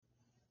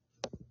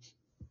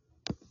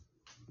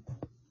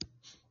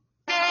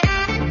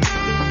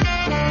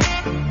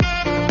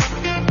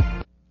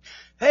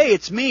Hey,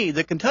 it's me,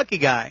 the Kentucky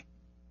guy.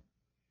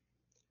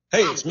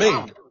 Hey, it's me,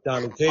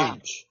 Donny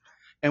Cage.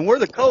 And we're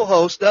the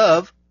co-host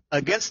of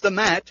Against the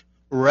Mat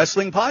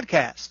Wrestling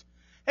Podcast.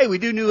 Hey, we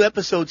do new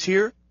episodes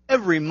here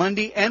every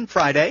Monday and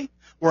Friday.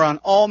 We're on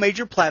all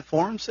major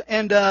platforms.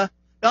 And,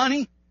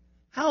 Donnie,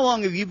 how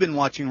long have you been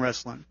watching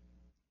wrestling?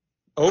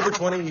 Over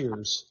 20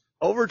 years.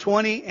 Over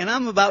 20, and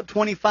I'm about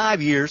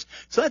 25 years.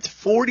 So that's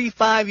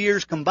 45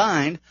 years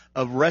combined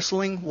of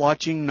wrestling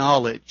watching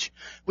knowledge.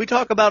 We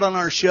talk about on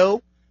our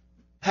show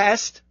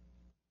past,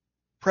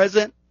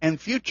 present, and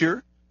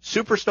future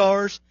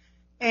superstars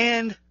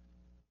and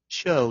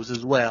shows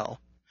as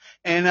well.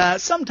 And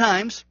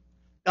sometimes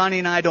Donnie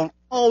and I don't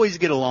always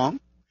get along.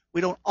 We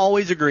don't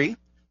always agree,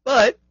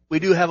 but we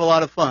do have a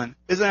lot of fun.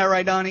 Isn't that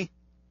right, Donnie?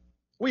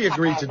 We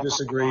agree to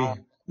disagree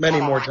many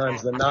more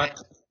times than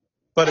not,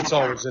 but it's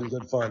always in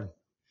good fun.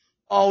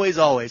 Always,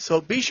 always.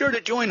 So be sure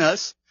to join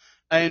us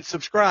and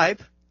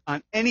subscribe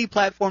on any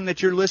platform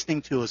that you're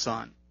listening to us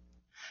on.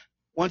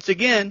 Once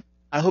again,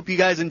 I hope you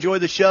guys enjoy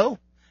the show.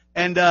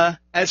 And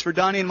as for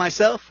Donnie and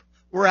myself,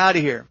 we're out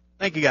of here.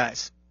 Thank you,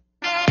 guys.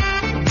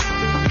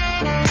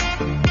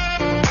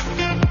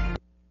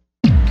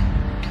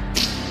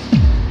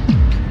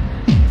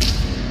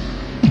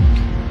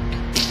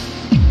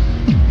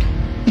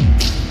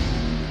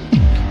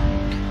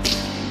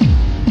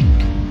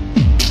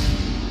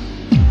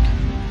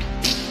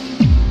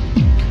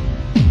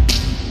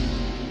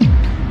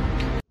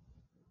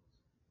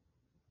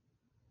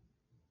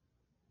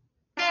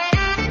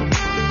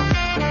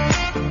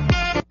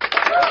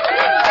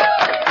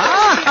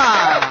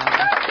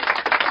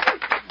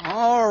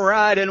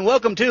 And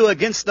welcome to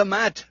Against the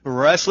Mat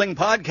Wrestling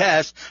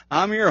Podcast.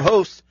 I'm your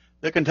host,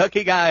 the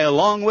Kentucky guy,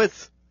 along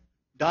with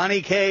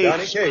Donny Cage.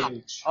 Donny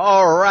Cage.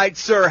 All right,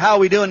 sir. How are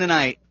we doing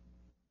tonight?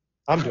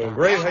 I'm doing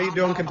great. How you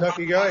doing,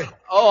 Kentucky guy?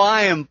 Oh,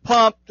 I am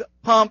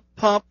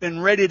pumped,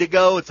 and ready to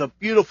go. It's a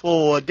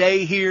beautiful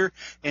day here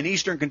in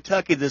eastern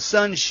Kentucky. The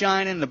sun's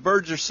shining. The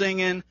birds are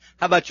singing.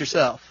 How about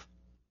yourself?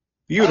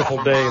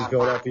 Beautiful day in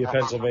Philadelphia,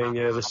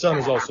 Pennsylvania. The sun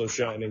is also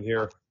shining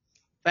here.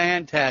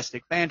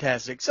 Fantastic,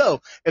 fantastic. So,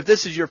 if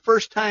this is your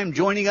first time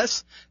joining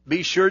us,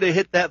 be sure to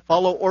hit that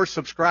follow or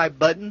subscribe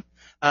button.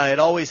 It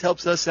always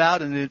helps us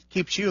out, and it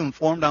keeps you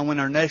informed on when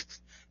our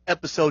next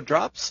episode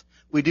drops.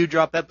 We do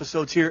drop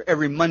episodes here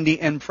every Monday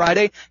and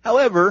Friday.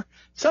 However,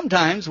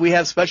 sometimes we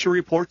have special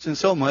reports and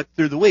so much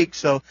through the week,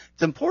 so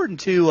it's important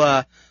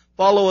to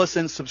follow us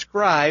and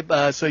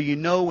subscribe so you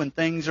know when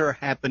things are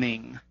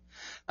happening.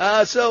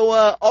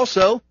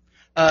 Also,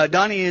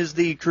 Donnie is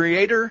the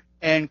creator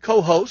and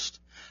co-host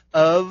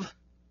of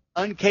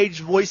Uncaged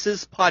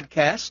Voices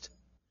podcast,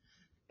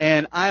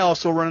 and I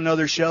also run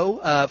another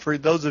show for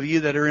those of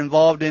you that are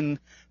involved in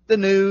the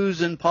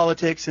news and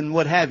politics and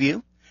what have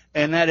you,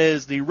 and that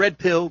is the Red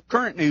Pill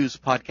Current News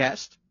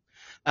podcast.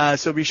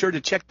 So be sure to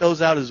check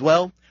those out as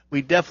well.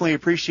 We definitely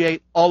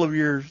appreciate all of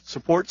your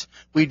supports.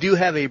 We do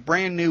have a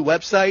brand new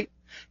website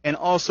and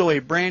also a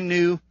brand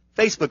new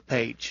Facebook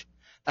page,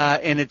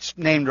 and it's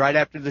named right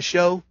after the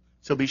show,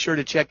 so be sure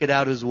to check it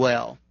out as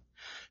well.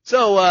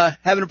 So,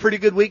 having a pretty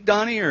good week,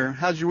 Donnie, or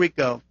how's your week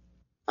go?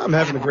 I'm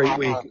having a great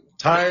week.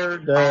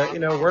 Tired,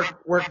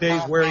 work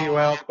days wear you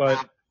out,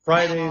 but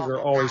Fridays are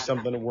always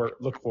something to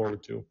look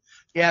forward to.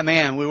 Yeah,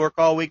 man, we work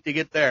all week to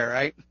get there,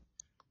 right?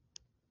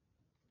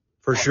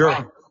 For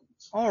sure.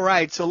 All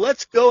right, so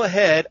let's go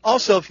ahead.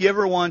 Also, if you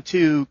ever want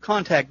to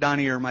contact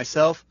Donnie or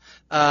myself,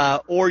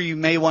 or you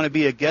may want to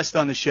be a guest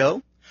on the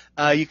show,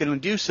 you can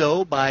do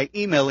so by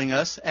emailing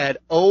us at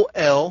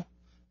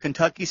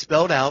OL-Kentucky,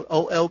 spelled out,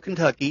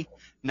 OL-Kentucky,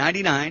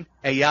 99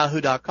 at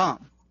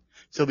yahoo.com.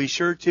 So be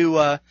sure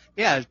to,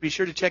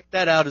 check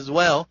that out as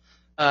well.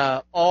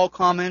 All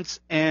comments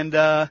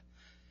and,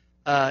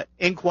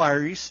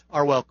 inquiries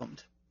are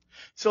welcomed.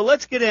 So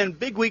let's get in.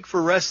 Big week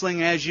for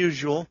wrestling as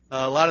usual.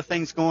 A lot of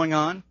things going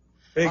on.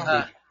 Big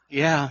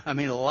week.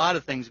 A lot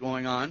of things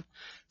going on.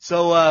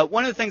 So,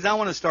 one of the things I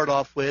want to start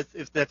off with,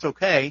 if that's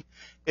okay,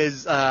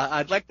 is,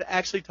 I'd like to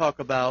actually talk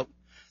about,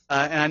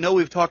 and I know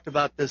we've talked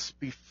about this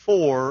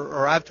before,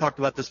 or I've talked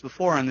about this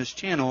before on this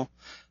channel,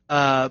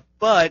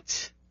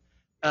 but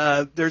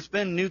there's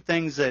been new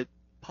things that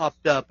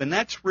popped up, and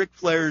that's Ric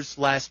Flair's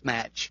last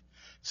match.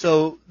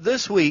 So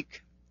this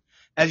week,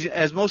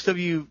 as most of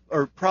you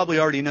or probably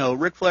already know,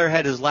 Ric Flair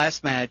had his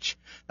last match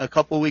a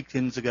couple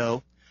weekends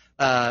ago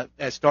at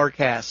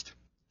StarCast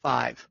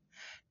 5,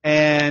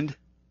 and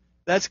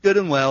that's good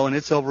and well, and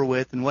it's over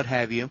with and what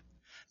have you.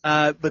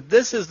 But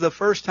this is the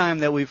first time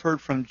that we've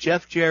heard from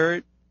Jeff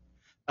Jarrett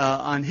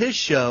on his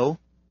show,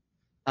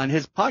 on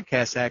his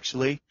podcast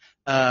actually,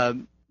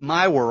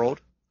 My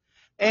World,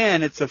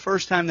 and it's the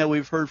first time that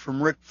we've heard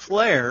from Ric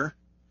Flair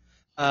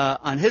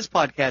on his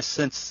podcast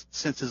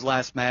since his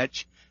last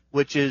match,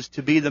 which is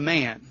To Be the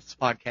Man's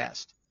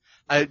podcast.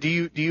 Do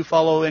you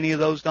follow any of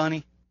those,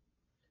 Donnie?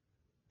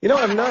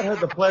 I've not had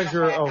the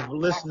pleasure of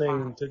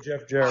listening to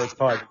Jeff Jarrett's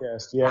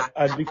podcast yet.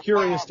 I'd be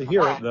curious to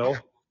hear it, though.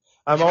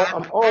 I'm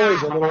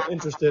always a little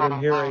interested in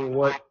hearing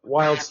what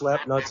Wild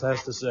Slapnuts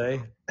has to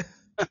say.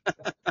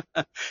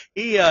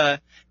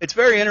 it's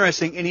very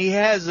interesting, and he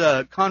has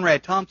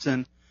Conrad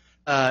Thompson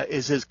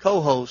is his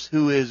co-host,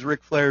 who is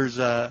Ric Flair's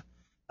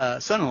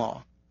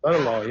son-in-law.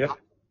 Son-in-law, yep.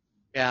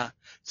 Yeah.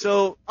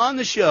 So on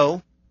the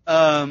show,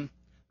 on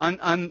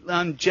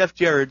Jeff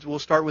Jarrett's, we'll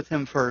start with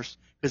him first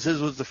because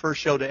his was the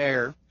first show to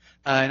air,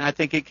 and I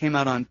think it came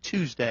out on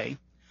Tuesday.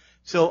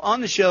 So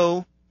on the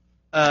show,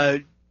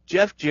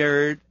 Jeff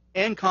Jarrett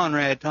and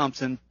Conrad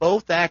Thompson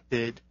both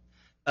acted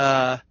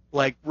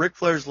like Ric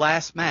Flair's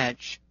last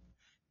match.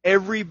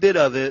 Every bit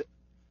of it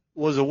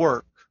was a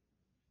work.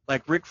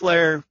 Like Ric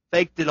Flair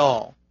faked it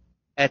all.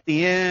 At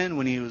the end,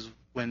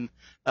 when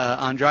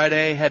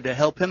Andrade had to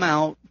help him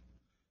out,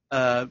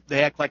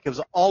 they act like it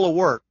was all a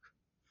work.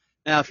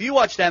 Now, if you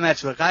watch that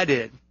match like I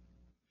did,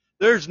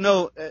 there's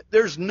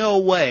no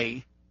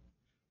way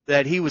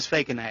that he was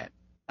faking that.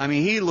 I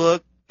mean, he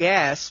looked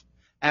gassed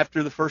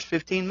after the first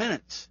 15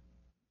 minutes.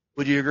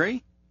 Would you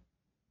agree?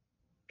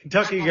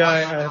 Kentucky guy,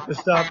 I have to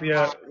stop you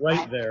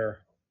right there.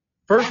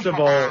 First of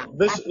all,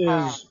 this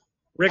is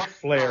Ric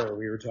Flair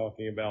we were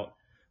talking about,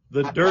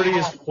 the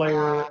dirtiest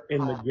player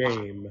in the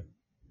game,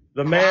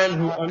 the man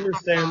who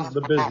understands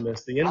the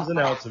business, the ins and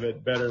outs of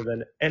it better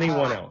than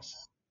anyone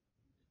else.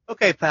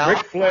 Okay, pal.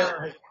 Ric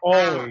Flair has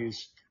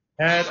always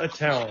had a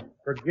talent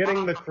for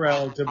getting the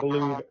crowd to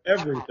believe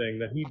everything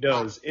that he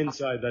does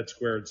inside that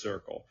squared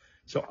circle.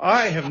 So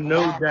I have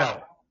no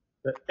doubt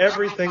that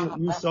everything that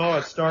you saw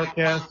at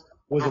StarCast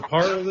was a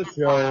part of the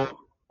show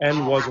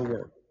and was a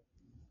work.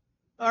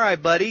 All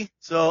right, buddy.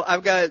 So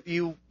I've got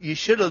you. You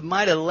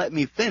might have let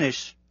me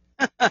finish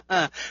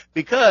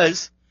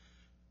because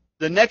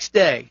the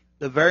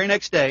very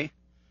next day,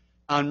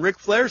 on Ric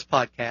Flair's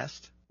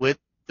podcast with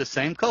the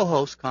same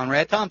co-host,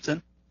 Conrad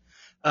Thompson,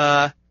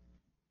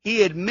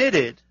 he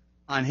admitted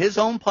on his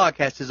own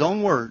podcast, his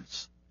own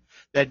words,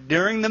 that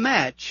during the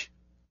match,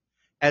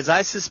 as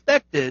I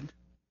suspected,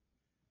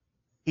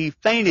 he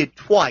fainted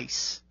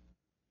twice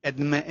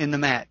in the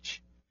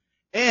match.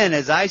 And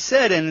as I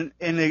said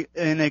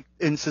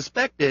and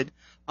suspected,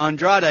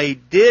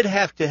 Andrade did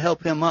have to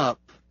help him up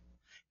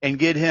and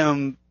get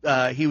him,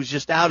 he was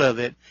just out of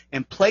it,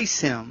 and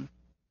place him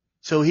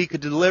so he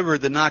could deliver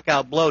the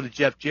knockout blow to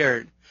Jeff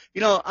Jarrett.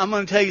 You know, I'm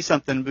going to tell you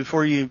something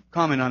before you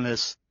comment on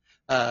this,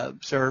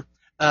 sir.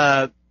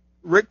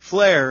 Ric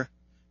Flair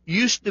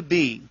used to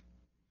be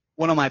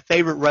one of my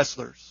favorite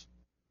wrestlers.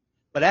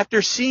 But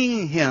after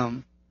seeing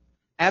him,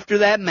 after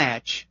that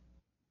match,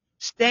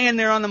 stand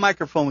there on the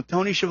microphone with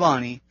Tony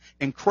Schiavone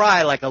and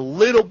cry like a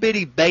little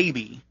bitty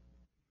baby,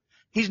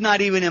 he's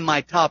not even in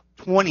my top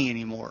 20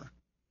 anymore.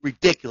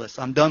 Ridiculous.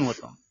 I'm done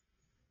with him.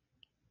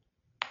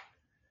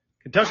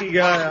 Kentucky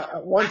guy,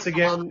 once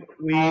again,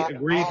 we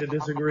agree to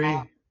disagree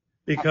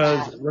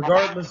because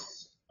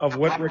regardless of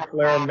what Ric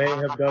Flair may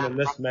have done in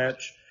this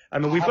match, I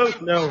mean, we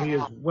both know he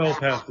is well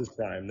past his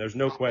time. There's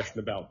no question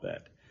about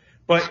that.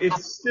 But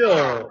it's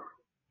still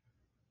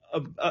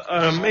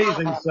an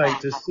amazing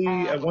sight to see,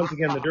 once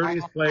again, the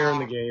dirtiest player in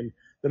the game,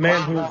 the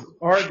man who is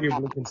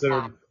arguably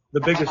considered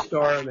the biggest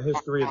star in the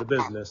history of the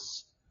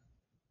business,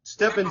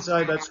 step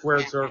inside that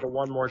squared circle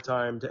one more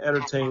time to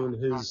entertain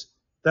his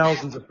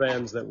thousands of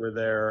fans that were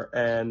there.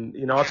 And,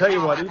 you know, I'll tell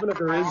you what, even if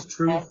there is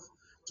truth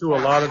to a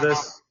lot of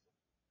this,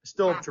 I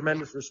still have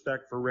tremendous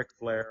respect for Ric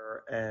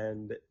Flair.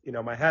 And, you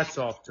know, my hat's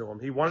off to him.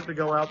 He wanted to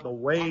go out the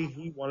way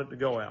he wanted to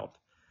go out.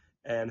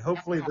 And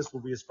hopefully this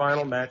will be his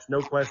final match,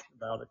 no question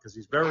about it, because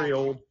he's very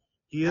old.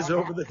 He is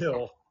over the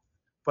hill.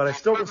 But I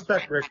still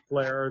respect Ric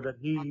Flair that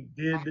he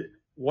did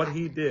what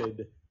he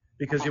did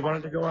because he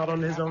wanted to go out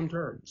on his own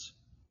terms.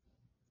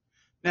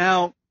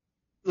 Now,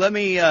 let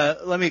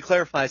me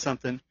clarify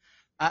something.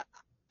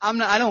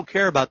 I don't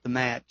care about the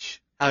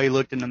match, how he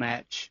looked in the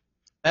match.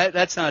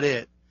 That's not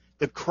it.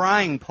 The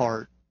crying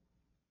part.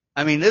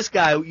 I mean, this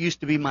guy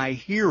used to be my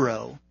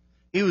hero.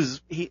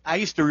 I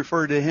used to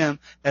refer to him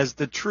as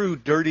the true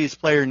dirtiest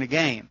player in the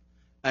game.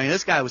 I mean,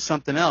 this guy was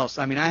something else.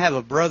 I mean, I have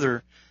a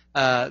brother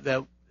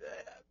that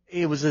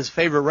he was his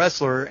favorite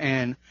wrestler,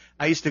 and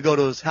I used to go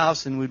to his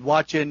house and we'd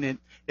watch it. And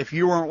if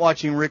you weren't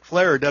watching Ric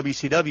Flair or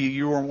WCW,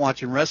 you weren't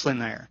watching wrestling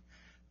there.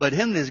 But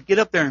him to get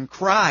up there and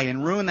cry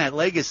and ruin that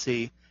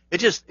legacy, it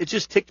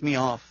just ticked me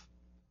off.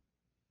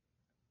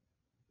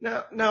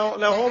 Now,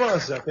 hold on a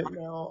second.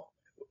 Now,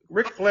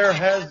 Ric Flair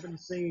has been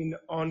seen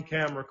on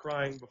camera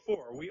crying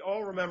before. We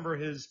all remember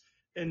his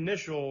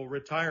initial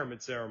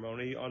retirement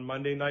ceremony on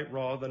Monday Night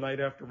Raw, the night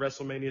after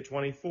WrestleMania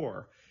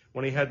 24,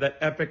 when he had that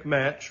epic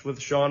match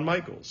with Shawn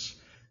Michaels.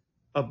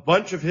 A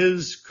bunch of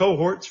his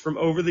cohorts from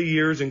over the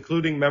years,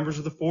 including members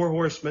of the Four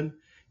Horsemen,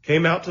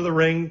 came out to the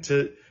ring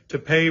to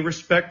pay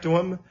respect to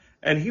him,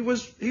 and he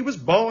was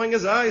bawling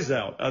his eyes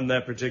out on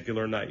that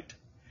particular night.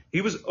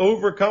 He was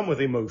overcome with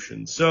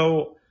emotion.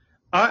 So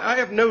I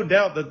have no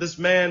doubt that this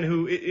man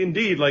who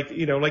indeed, like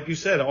you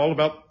said, all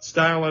about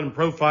styling and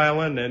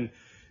profiling and,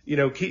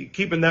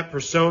 keeping that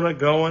persona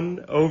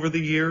going over the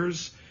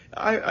years,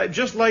 I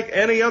just like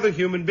any other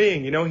human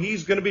being,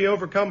 he's going to be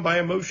overcome by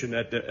emotion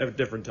at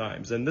different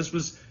times. And this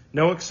was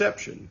no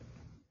exception.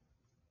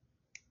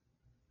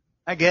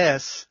 I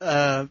guess.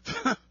 I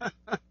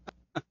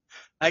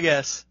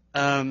guess.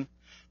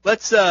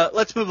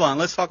 let's move on.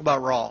 Let's talk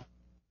about Raw.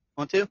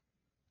 Want to?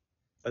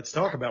 Let's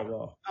talk about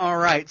Raw. All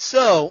right.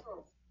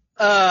 So,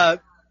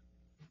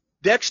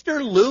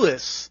 Dexter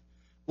Lewis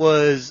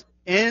was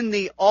in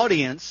the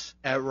audience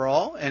at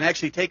Raw and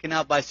actually taken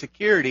out by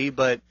security.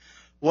 But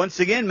once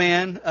again,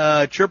 man,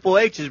 Triple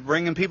H is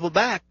bringing people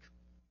back.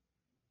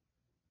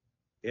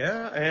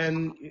 Yeah,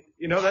 and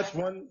you know that's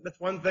one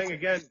thing.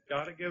 Again,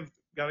 gotta give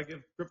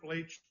Triple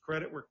H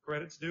credit where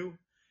credit's due.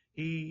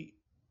 He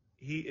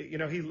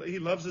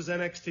loves his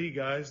NXT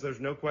guys.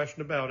 There's no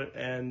question about it.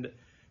 And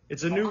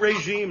it's a new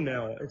regime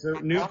now. It's a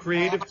new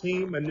creative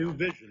team, a new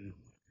vision.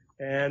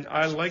 And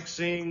I like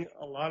seeing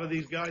a lot of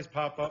these guys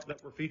pop up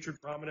that were featured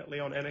prominently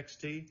on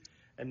NXT,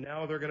 and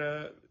now they're going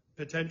to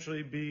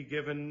potentially be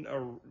given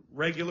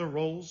regular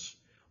roles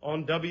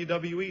on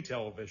WWE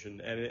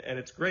television, and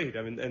it's great.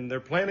 I mean, and they're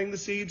planting the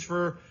seeds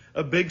for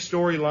a big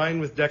storyline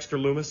with Dexter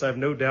Lumis. I have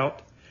no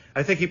doubt.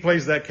 I think he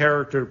plays that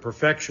character to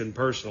perfection,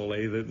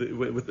 personally,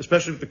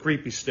 especially with the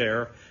creepy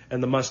stare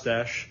and the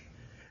mustache.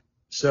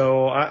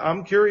 So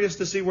I'm curious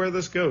to see where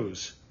this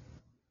goes.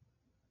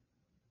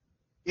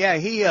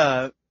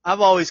 Yeah,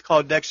 I've always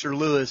called Dexter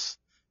Lewis,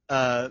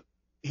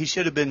 he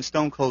should have been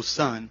Stone Cold's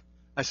son.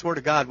 I swear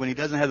to God, when he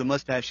doesn't have the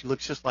mustache, he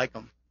looks just like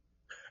him.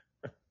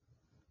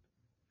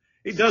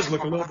 He does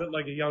look a little bit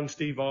like a young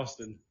Steve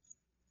Austin.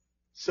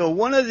 So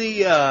one of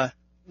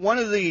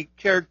the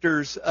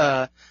characters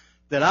that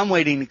I'm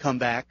waiting to come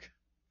back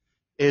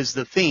is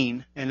the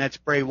Fiend, and that's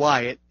Bray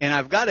Wyatt. And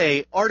I've got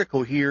a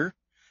article here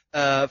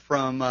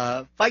from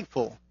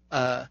Fightful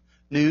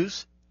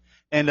News,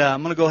 and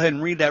I'm going to go ahead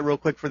and read that real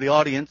quick for the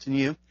audience and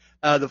you.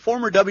 The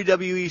former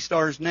WWE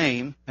star's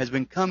name has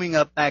been coming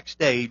up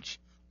backstage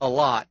a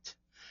lot.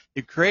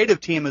 The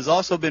creative team has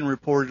also been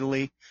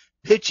reportedly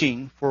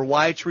pitching for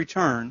Wyatt's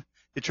return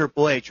to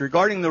Triple H.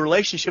 Regarding the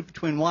relationship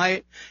between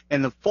Wyatt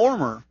and the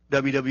former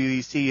WWE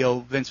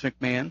CEO, Vince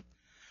McMahon,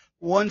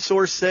 one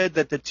source said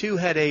that the two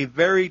had a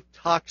very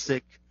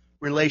toxic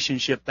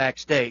relationship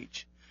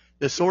backstage.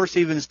 The source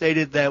even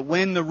stated that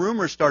when the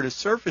rumors started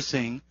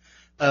surfacing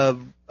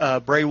of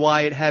Bray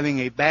Wyatt having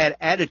a bad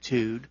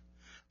attitude,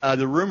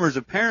 the rumors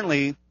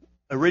apparently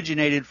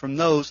originated from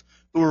those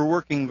who were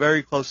working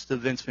very close to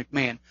Vince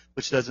McMahon,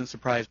 which doesn't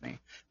surprise me.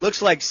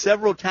 Looks like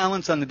several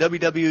talents on the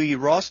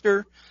WWE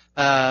roster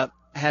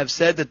have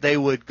said that they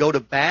would go to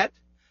bat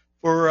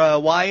for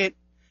Wyatt,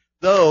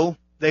 though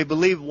they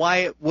believe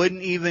Wyatt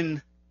wouldn't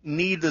even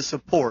need the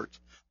support.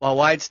 While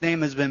Wyatt's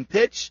name has been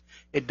pitched,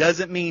 it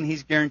doesn't mean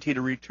he's guaranteed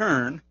a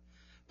return.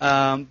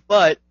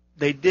 But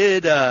they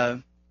did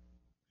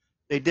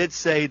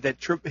say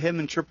that him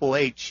and Triple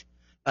H,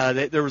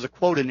 there was a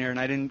quote in there, and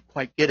I didn't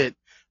quite get it,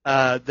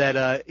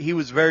 that he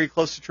was very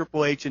close to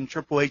Triple H, and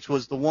Triple H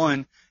was the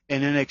one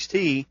in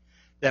NXT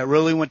that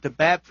really went to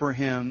bat for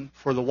him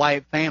for the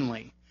Wyatt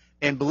family.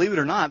 And believe it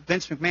or not,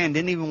 Vince McMahon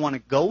didn't even want to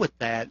go with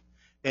that,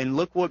 and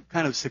look what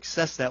kind of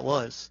success that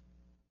was.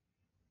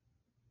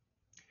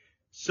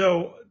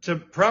 So to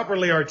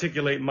properly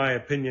articulate my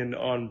opinion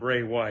on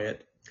Bray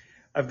Wyatt,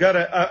 I've got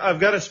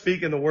to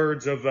speak in the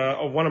words of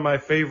one of my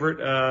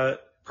favorite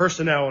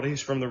personalities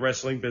from the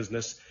wrestling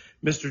business,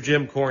 Mr.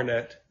 Jim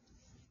Cornette.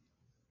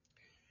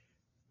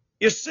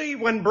 You see,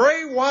 when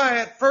Bray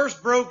Wyatt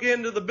first broke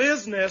into the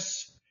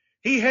business,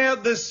 he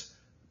had this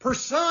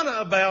persona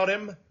about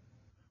him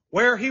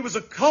where he was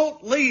a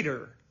cult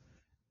leader,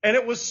 and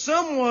it was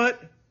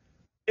somewhat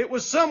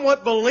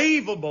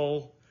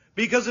believable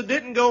because it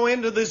didn't go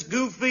into this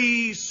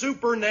goofy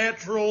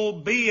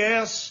supernatural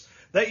BS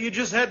that you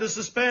just had to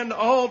suspend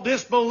all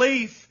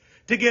disbelief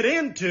to get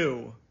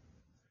into.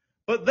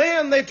 But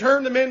then they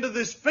turned him into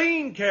this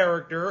fiend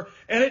character,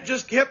 and it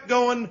just kept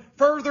going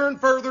further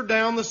and further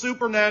down the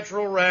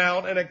supernatural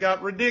route, and it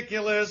got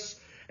ridiculous,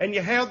 and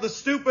you had the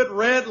stupid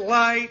red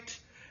light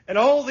and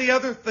all the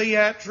other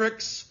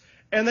theatrics,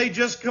 and they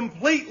just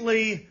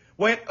completely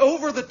went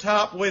over the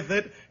top with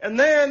it. And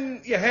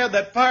then you had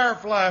that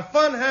Firefly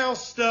Funhouse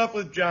stuff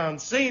with John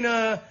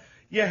Cena.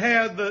 You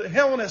had the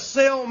Hell in a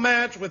Cell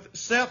match with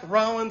Seth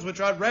Rollins,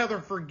 which I'd rather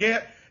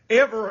forget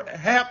ever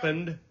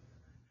happened.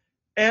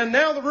 And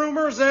now the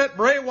rumors that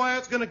Bray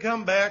Wyatt's going to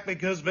come back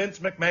because Vince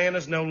McMahon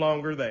is no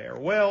longer there.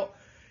 Well,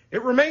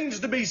 it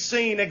remains to be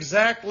seen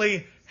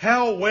exactly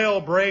how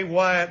well Bray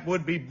Wyatt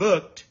would be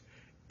booked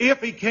if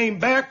he came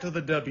back to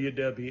the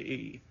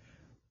WWE.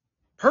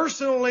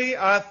 Personally,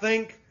 I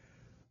think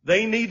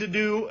they need to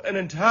do an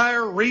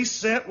entire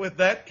reset with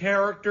that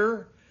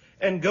character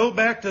and go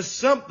back to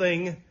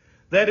something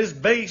that is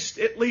based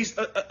at least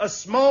a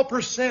small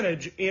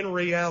percentage in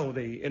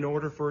reality in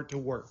order for it to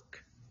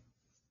work.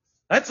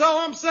 That's all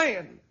I'm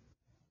saying.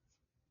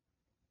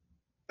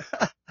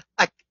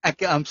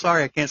 I'm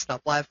sorry, I can't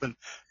stop laughing.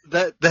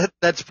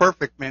 That's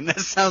perfect, man.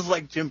 That sounds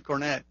like Jim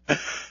Cornette.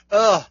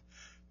 Oh,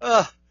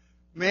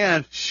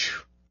 man.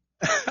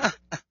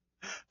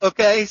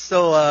 Okay,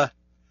 so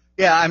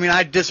yeah, I mean,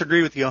 I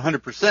disagree with you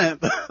 100%,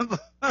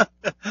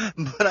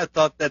 but I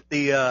thought that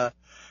the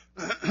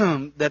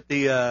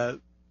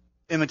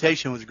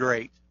imitation was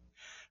great.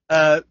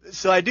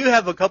 So I do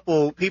have a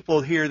couple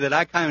people here that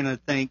I kind of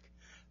think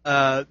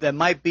that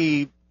might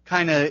be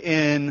kind of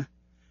in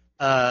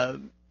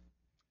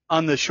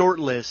on the short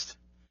list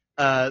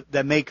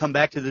that may come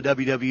back to the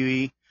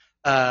WWE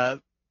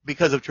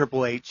because of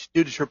Triple H,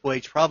 due to Triple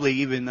H probably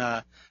even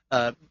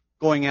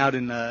going out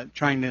and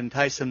trying to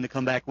entice them to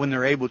come back when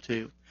they're able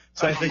to.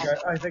 So I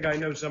think I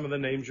know some of the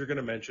names you're going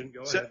to mention.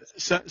 Go ahead.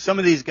 Some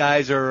of these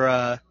guys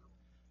are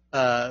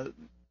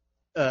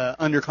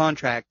under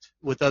contract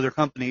with other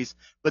companies,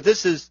 but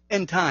this is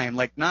in time,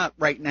 like not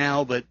right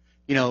now, but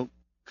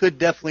could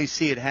definitely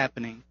see it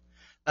happening.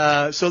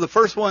 So the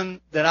first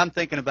one that I'm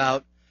thinking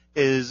about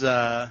is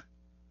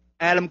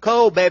Adam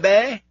Cole,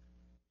 baby.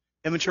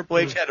 Him and Triple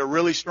H had a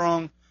really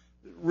strong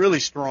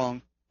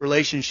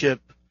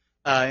relationship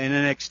in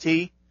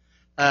NXT.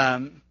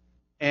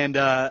 And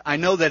I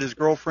know that his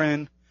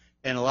girlfriend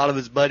and a lot of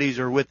his buddies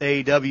are with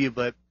AEW,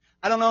 but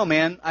I don't know,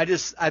 man. I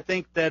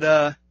think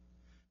that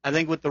I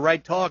think with the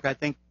right talk, I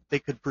think they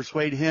could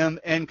persuade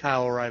him and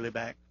Kyle O'Reilly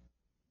back.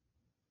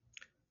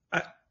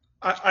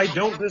 I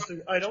don't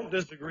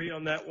disagree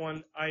on that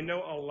one. I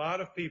know a lot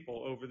of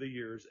people over the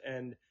years,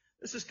 and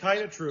this is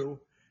kind of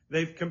true.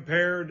 They've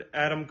compared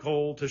Adam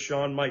Cole to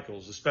Shawn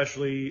Michaels,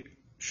 especially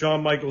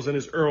Shawn Michaels in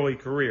his early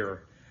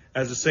career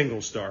as a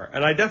single star.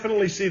 And I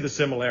definitely see the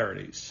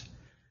similarities.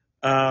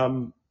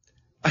 I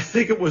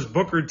think it was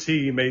Booker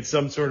T made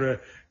some sort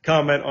of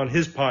comment on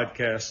his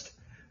podcast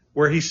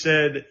where he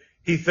said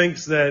he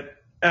thinks that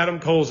Adam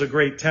Cole's a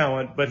great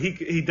talent, but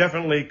he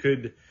definitely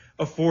could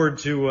afford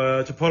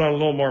to put on a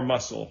little more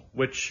muscle,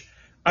 which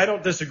I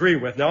don't disagree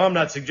with. Now, I'm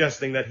not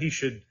suggesting that he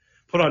should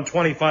put on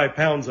 25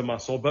 pounds of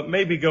muscle, but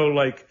maybe go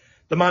like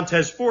the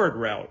Montez Ford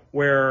route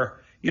where,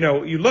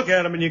 you look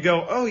at him and you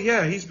go, oh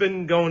yeah, he's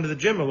been going to the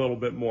gym a little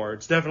bit more.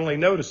 It's definitely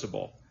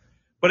noticeable,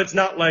 but it's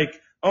not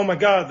like, oh my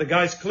God, the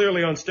guy's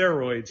clearly on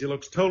steroids. He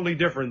looks totally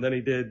different than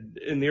he did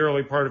in the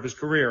early part of his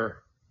career.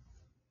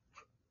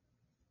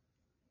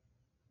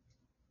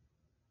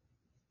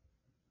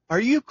 Are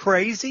you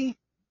crazy?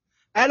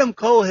 Adam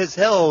Cole has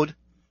held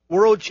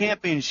world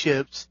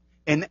championships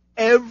in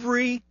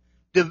every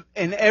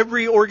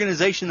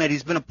organization that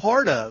he's been a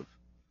part of.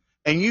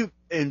 And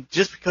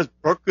just because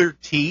Booker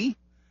T,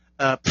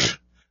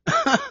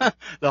 the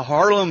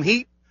Harlem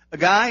Heat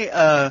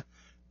guy,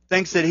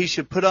 thinks that he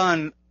should put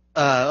on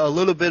a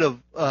little bit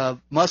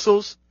of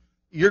muscles,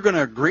 you're going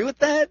to agree with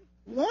that?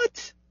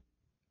 What?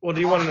 Well,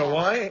 do you want to know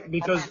why?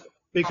 Because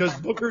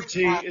Booker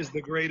T is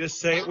the greatest,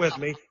 say it with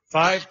me,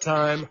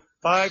 five-time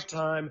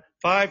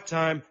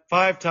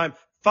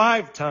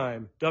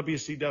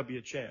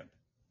WCW champ.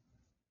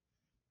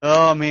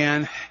 Oh,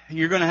 man.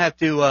 You're going to have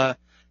to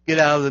get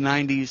out of the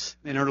 90s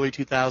and early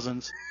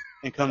 2000s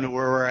and come to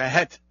where we're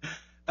at.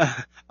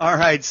 All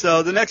right,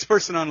 so the next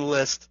person on the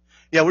list,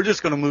 yeah, we're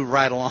just going to move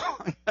right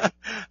along.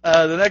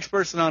 The next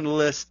person on the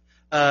list,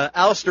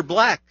 Aleister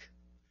Black,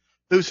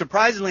 who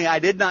surprisingly I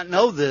did not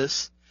know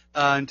this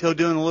until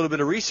doing a little bit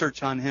of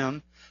research on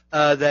him,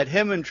 that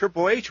him and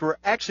Triple H were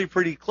actually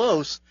pretty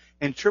close,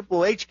 and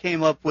Triple H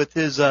came up with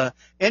his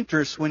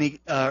entrance when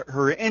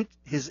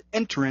his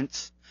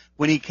entrance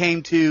when he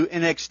came to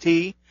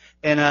NXT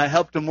and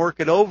helped him work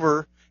it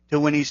over to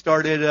when he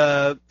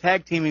started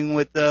tag teaming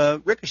with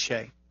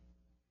Ricochet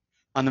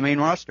on the main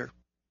roster.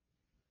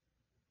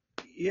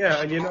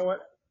 Yeah, and you know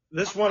what?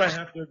 This one I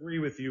have to agree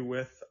with you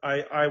with.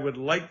 I would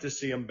like to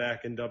see him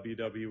back in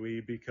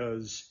WWE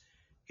because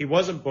he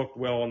wasn't booked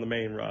well on the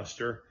main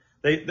roster.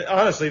 They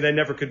honestly, they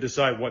never could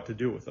decide what to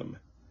do with him.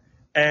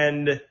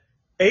 And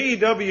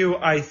AEW,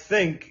 I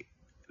think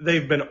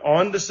they've been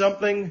on to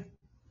something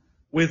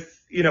with,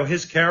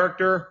 his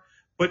character.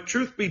 But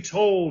truth be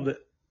told,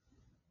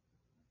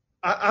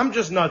 I'm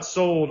just not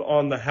sold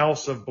on the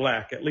House of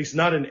Black, at least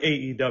not in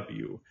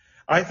AEW.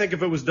 I think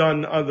if it was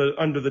done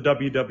under the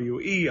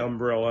WWE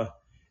umbrella,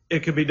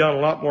 it could be done a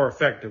lot more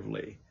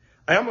effectively.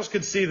 I almost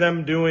could see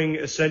them doing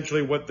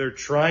essentially what they're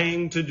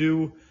trying to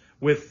do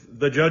with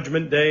the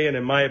Judgment Day, and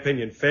in my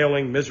opinion,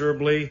 failing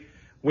miserably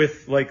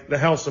with like the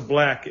House of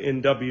Black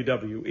in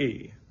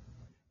WWE.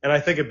 And I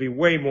think it'd be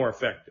way more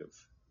effective.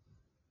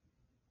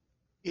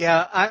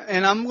 Yeah,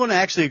 and I'm going to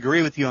actually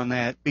agree with you on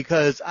that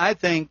because I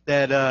think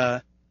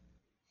that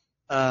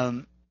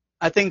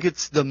I think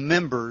it's the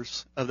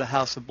members of the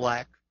House of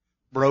Black,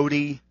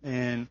 Brody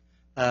and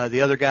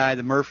the other guy,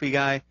 the Murphy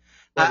guy.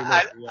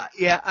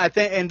 I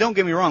think, and don't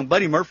get me wrong,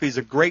 Buddy Murphy's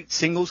a great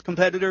singles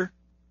competitor.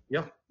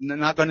 Yeah,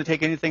 not going to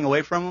take anything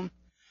away from him.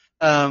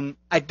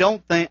 I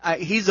don't think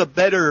he's a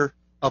better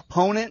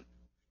opponent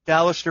to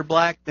Aleister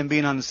Black than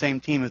being on the same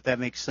team, if that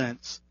makes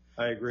sense.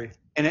 I agree.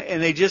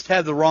 And they just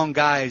have the wrong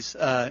guys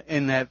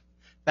in that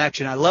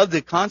faction. I love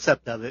the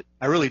concept of it,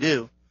 I really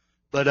do,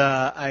 but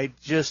I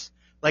just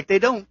like they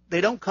don't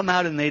come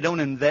out and they don't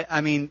invest.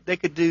 I mean, they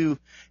could do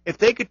if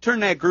they could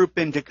turn that group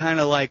into kind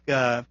of like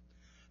the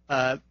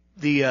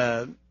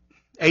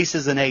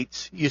Aces and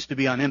Eights used to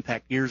be on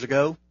Impact years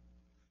ago,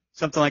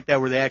 something like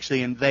that, where they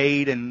actually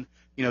invade and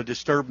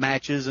disturb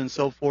matches and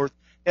so forth.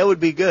 It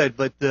would be good,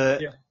 but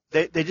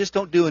they just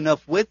don't do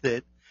enough with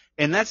it,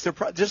 and that's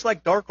just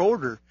like Dark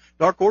Order.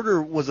 Dark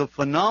Order was a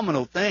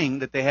phenomenal thing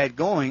that they had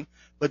going,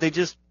 but they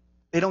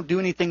don't do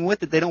anything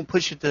with it. They don't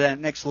push it to that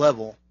next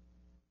level.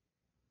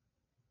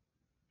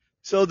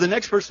 So the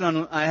next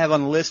person I have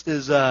on the list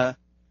is now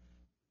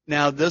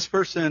this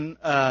person.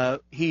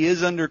 He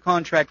is under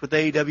contract with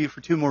AEW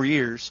for 2 more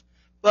years,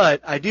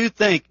 but I do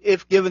think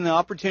if given the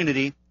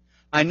opportunity,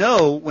 I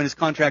know when his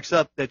contract's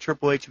up that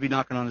Triple H will be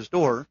knocking on his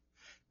door,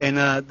 and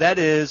that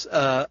is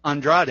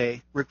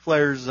Andrade, Ric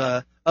Flair's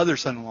other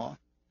son-in-law.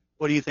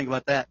 What do you think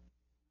about that?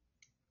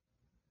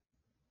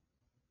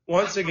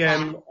 Once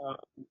again,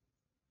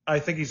 I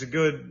think he's a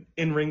good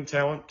in-ring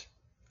talent.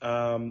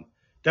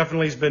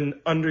 Definitely has been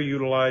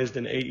underutilized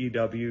in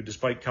AEW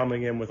despite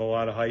coming in with a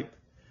lot of hype.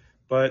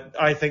 But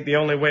I think the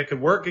only way it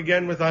could work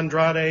again with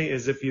Andrade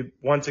is if you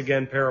once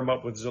again pair him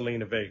up with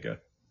Zelina Vega.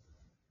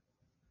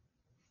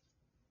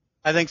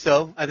 I think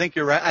so. I think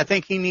you're right. I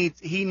think he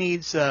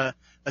needs a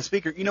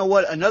speaker. You know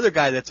what? Another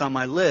guy that's on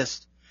my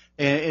list,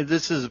 and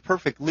this is a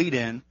perfect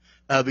lead-in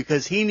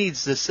because he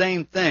needs the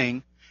same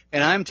thing.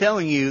 And I'm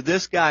telling you,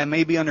 this guy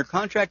may be under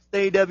contract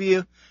with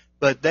AEW,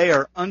 but they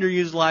are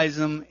underutilizing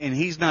him, and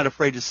he's not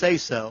afraid to say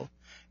so.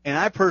 And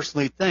I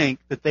personally think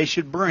that they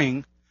should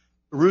bring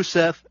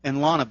Rusev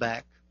and Lana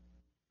back.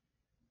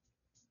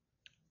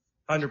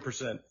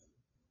 100%.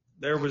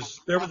 There was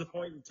a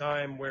point in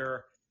time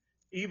where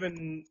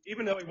even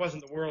though he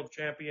wasn't the world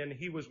champion,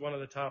 he was one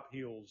of the top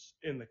heels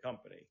in the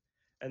company,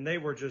 and they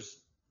were just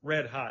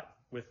red hot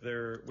with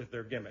their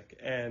gimmick.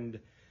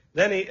 And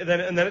then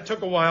it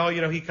took a while.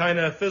 He kind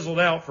of fizzled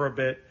out for a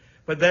bit.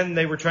 But then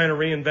they were trying to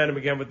reinvent him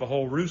again with the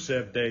whole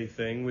Rusev Day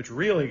thing, which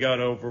really got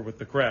over with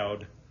the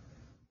crowd.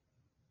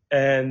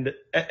 And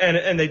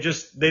they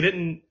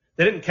didn't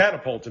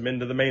catapult him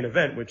into the main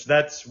event, which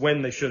that's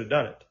when they should have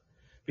done it,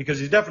 because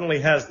he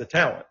definitely has the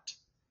talent.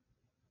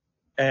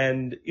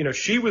 And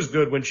she was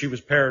good when she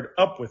was paired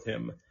up with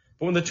him,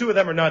 but when the two of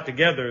them are not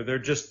together,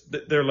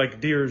 they're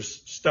like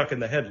deers stuck in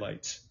the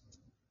headlights.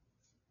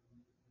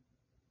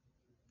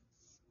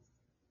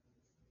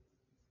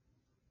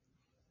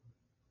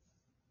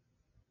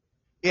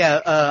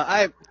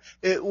 Yeah,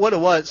 what it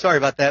was, sorry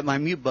about that, my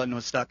mute button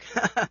was stuck.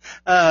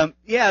 You're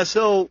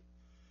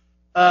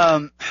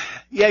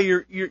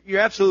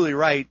absolutely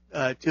right,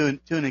 to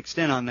an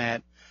extent on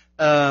that.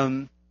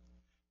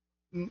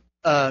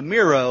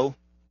 Miro,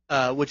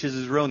 which is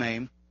his real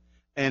name,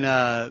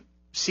 and,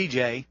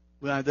 CJ,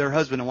 their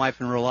husband and wife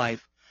in real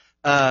life,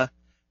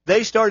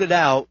 they started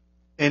out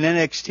in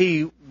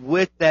NXT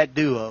with that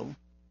duo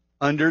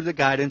under the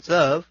guidance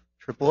of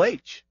Triple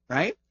H,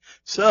 right?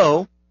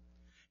 So,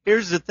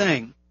 here's the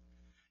thing.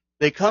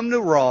 They come to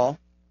Raw,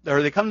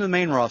 or they come to the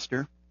main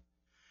roster.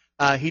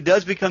 He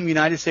does become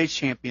United States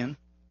champion.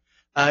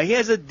 He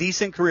has a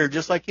decent career,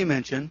 just like you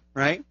mentioned,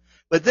 right?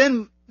 But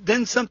then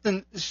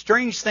something,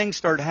 strange things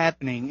start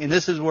happening, and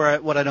this is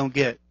what I don't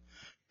get.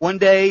 One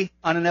day,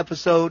 on an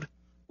episode,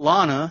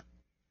 Lana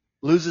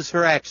loses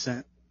her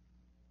accent.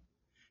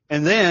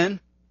 And then,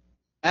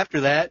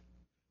 after that,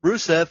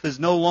 Rusev is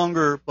no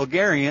longer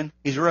Bulgarian,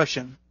 he's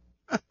Russian.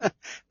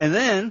 And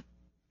then,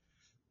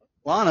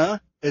 Lana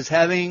is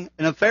having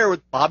an affair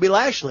with Bobby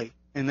Lashley,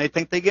 and they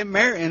think they get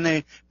married, and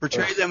they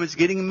portray them as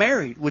getting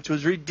married, which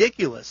was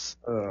ridiculous.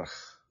 Ugh.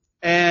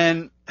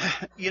 And,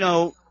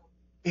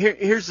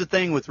 here's the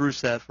thing with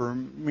Rusev or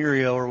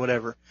Miro or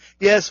whatever.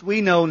 Yes, we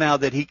know now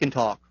that he can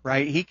talk,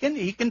 right? He can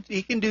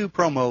do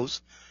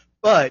promos,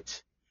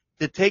 but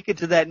to take it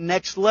to that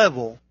next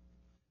level,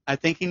 I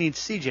think he needs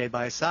CJ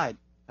by his side.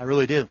 I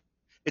really do.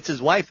 It's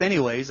his wife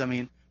anyways. I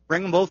mean,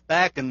 bring them both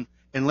back and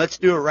let's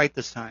do it right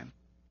this time.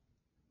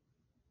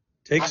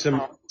 Take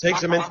some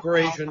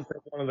inspiration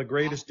from one of the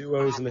greatest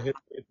duos in the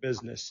history of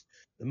business,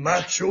 the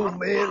Macho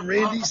Man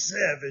Randy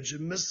Savage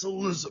and Miss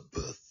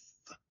Elizabeth.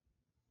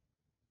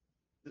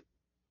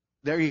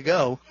 There you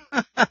go.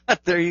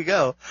 There you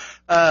go.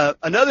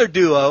 Another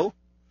duo.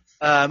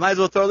 Might as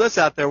well throw this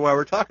out there while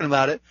we're talking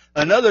about it.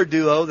 Another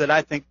duo that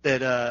I think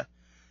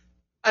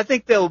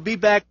they'll be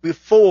back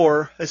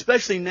before,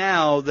 especially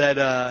now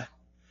that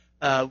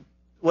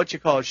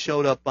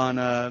showed up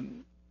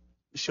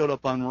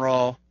on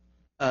Raw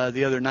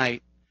the other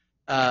night.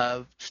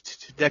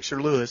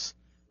 Dexter Linus,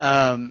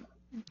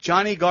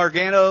 Johnny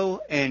Gargano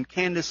and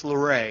Candice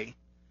LeRae.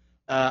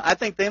 I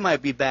think they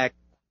might be back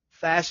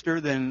faster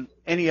than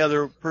any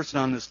other person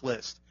on this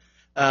list.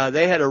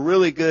 They had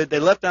they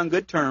left on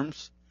good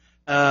terms.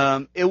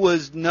 It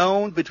was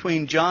known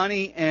between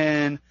Johnny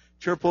and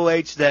Triple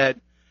H that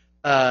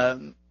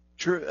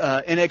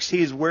NXT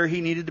is where he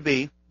needed to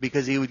be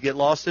because he would get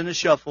lost in the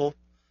shuffle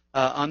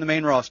on the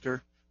main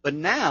roster. But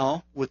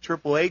now, with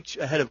Triple H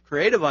ahead of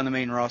creative on the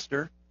main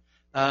roster,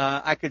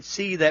 I could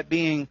see that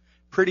being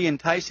pretty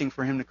enticing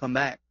for him to come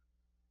back.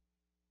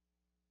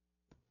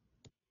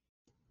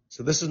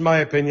 So this is my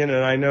opinion,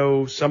 and I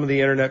know some of the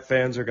internet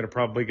fans are going to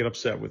probably get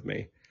upset with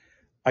me.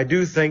 I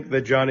do think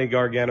that Johnny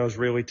Gargano is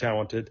really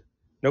talented,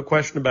 no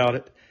question about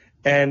it.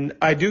 And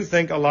I do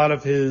think a lot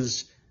of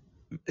his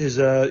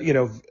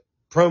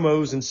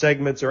promos and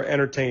segments are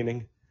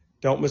entertaining.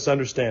 Don't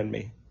misunderstand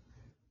me.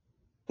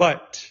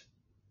 But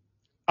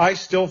I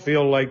still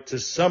feel like to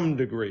some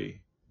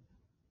degree,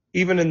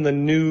 even in the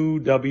new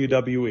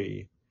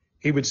WWE,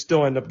 he would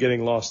still end up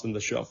getting lost in the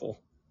shuffle.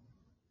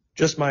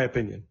 Just my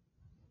opinion.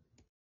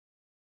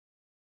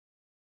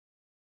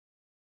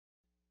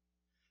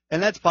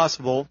 And that's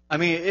possible. I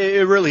mean,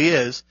 it really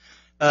is.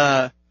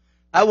 I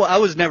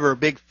was never a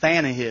big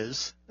fan of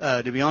his,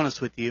 to be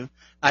honest with you.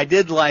 I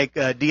did like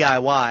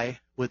DIY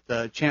with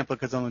Ciampa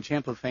because I'm a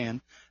Ciampa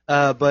fan.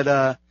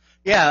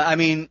 Yeah, I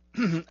mean,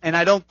 and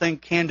I don't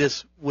think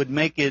Candice would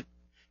make it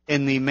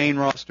in the main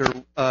roster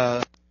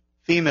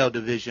female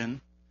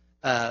division,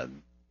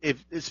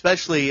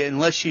 especially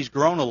unless she's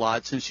grown a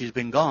lot since she's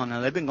been gone.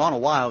 Now, they've been gone a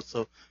while,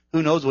 so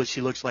who knows what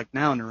she looks like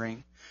now in the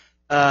ring.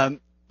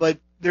 But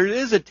there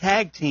is a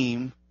tag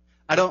team.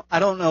 I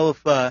don't know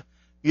if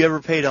you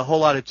ever paid a whole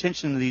lot of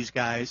attention to these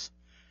guys,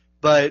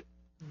 but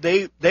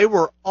they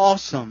were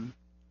awesome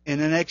in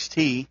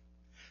NXT.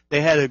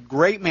 They had a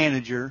great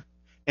manager,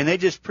 and they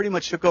just pretty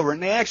much took over.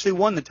 And they actually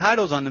won the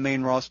titles on the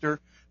main roster,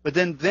 but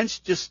then Vince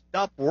just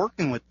stopped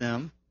working with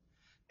them.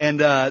 And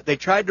they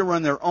tried to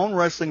run their own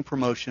wrestling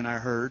promotion, I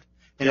heard,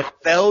 and it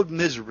failed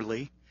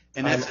miserably.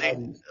 And that's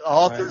the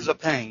Authors of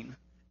Pain,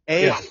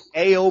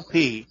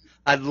 AOP.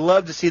 I'd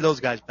love to see those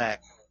guys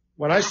back.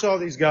 When I saw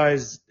these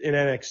guys in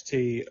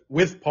NXT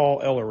with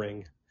Paul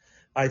Ellering,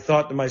 I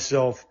thought to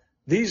myself,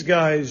 these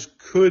guys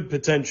could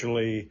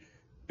potentially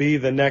be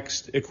the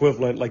next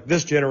equivalent, like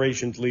this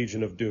generation's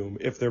Legion of Doom,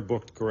 if they're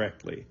booked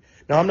correctly.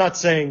 Now, I'm not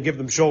saying give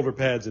them shoulder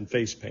pads and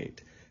face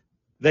paint.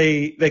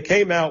 They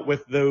came out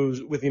with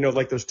those,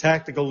 like those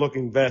tactical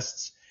looking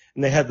vests,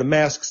 and they had the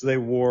masks they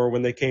wore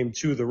when they came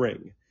to the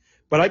ring.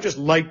 But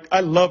I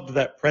loved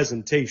that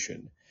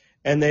presentation.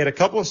 And they had a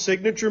couple of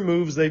signature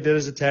moves they did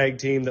as a tag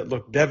team that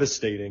looked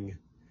devastating.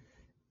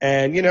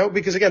 And,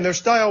 because again, their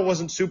style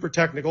wasn't super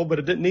technical, but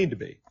it didn't need to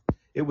be.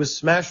 It was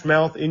smash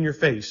mouth in your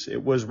face.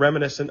 It was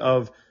reminiscent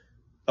of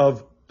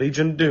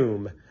Legion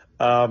Doom,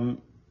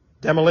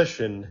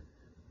 Demolition,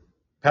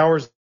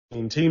 Powers,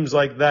 teams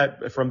like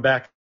that from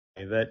back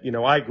that,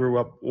 I grew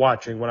up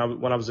watching when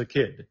I was a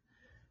kid.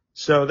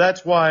 So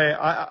that's why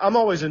I'm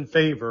always in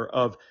favor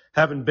of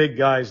having big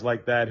guys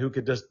like that who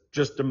could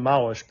just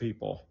demolish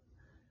people.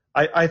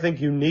 I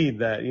think you need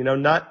that.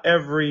 Not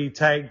every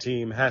tag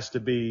team has to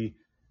be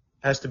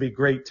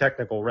great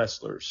technical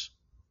wrestlers.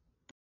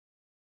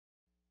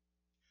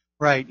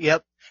 Right.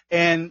 Yep.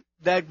 And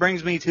that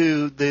brings me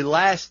to the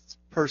last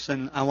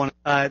person I want.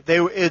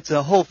 It's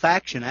a whole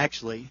faction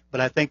actually, but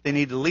I think they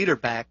need a leader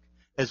back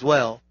as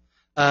well.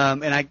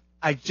 And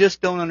I just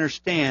don't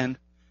understand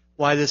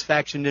why this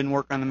faction didn't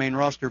work on the main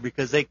roster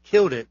because they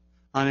killed it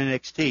on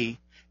NXT,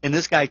 and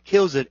this guy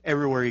kills it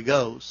everywhere he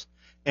goes.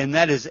 And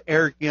that is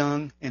Eric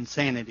Young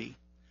Insanity.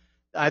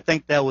 I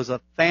think that was a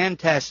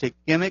fantastic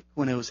gimmick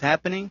when it was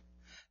happening.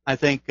 I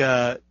think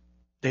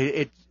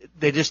they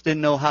just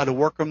didn't know how to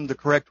work them the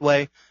correct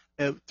way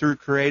through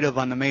creative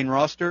on the main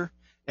roster.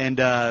 And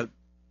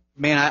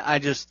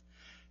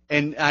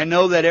and I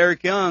know that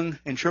Eric Young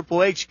and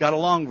Triple H got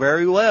along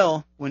very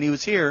well when he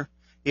was here.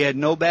 He had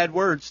no bad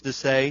words to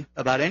say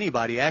about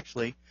anybody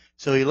actually,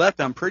 so he left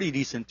on pretty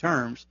decent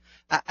terms.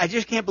 I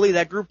just can't believe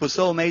that group was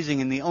so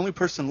amazing, and the only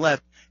person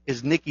left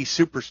is Nikki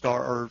Superstar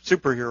or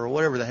Superhero,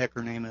 whatever the heck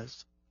her name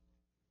is.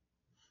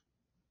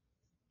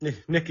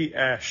 Nikki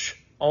Ash,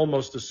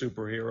 almost a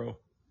superhero.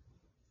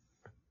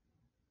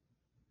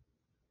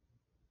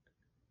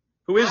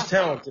 Who is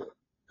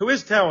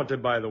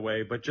talented, by the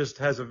way, but just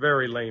has a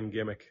very lame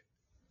gimmick.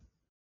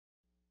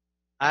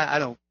 I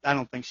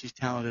don't think she's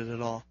talented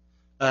at all.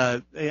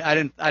 I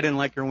didn't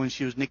like her when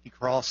she was Nikki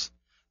Cross.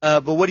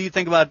 But what do you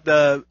think about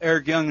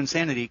Eric Young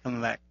Insanity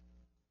coming back?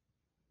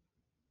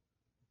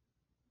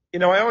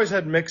 I always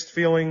had mixed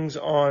feelings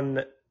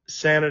on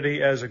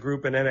Sanity as a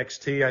group in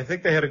NXT. I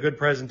think they had a good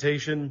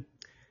presentation,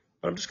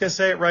 but I'm just going to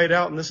say it right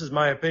out, and this is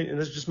my opinion.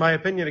 This is just my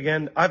opinion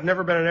again. I've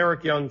never been an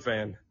Eric Young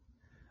fan.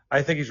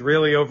 I think he's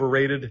really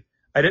overrated.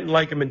 I didn't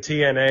like him in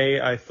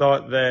TNA. I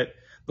thought that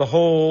the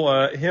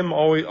whole him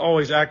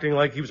always acting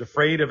like he was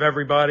afraid of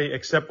everybody,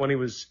 except when he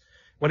was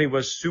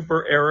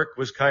Super Eric,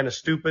 was kind of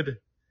stupid.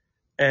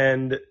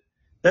 And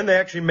then they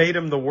actually made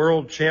him the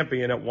world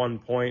champion at one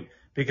point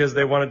because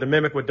they wanted to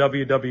mimic what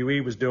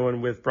WWE was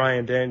doing with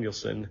Bryan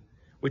Danielson,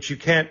 which you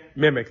can't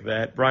mimic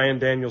that. Bryan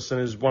Danielson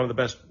is one of the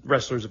best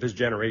wrestlers of his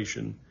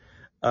generation.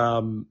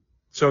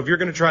 So if you're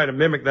going to try to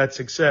mimic that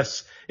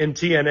success in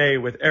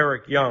TNA with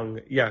Eric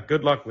Young, yeah,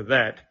 good luck with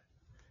that.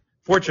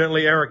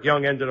 Fortunately, Eric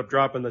Young ended up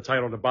dropping the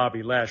title to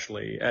Bobby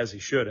Lashley, as he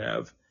should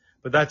have.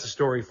 But that's a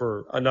story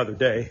for another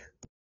day.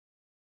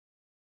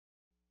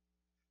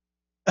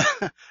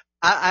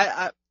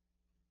 I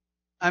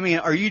mean,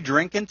 are you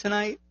drinking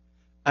tonight?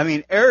 I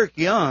mean, Eric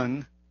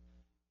Young,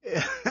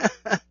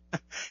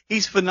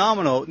 he's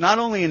phenomenal, not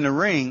only in the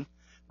ring,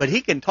 but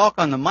he can talk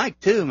on the mic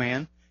too,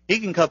 man. He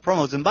can cut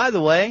promos. And by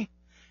the way,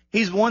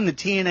 he's won the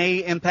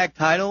TNA Impact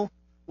title,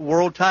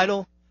 world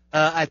title,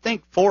 I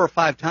think 4 or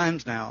 5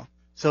 times now.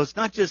 So it's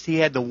not just he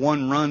had the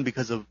one run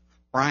because of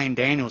Bryan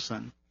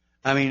Danielson.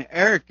 I mean,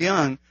 Eric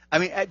Young,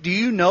 do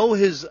you know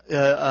his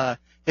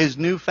his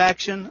new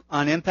faction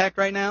on Impact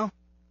right now,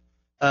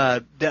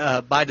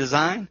 by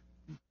design?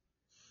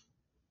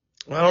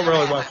 I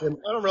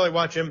don't really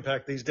watch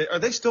Impact these days. Are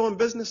they still in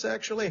business,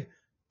 actually?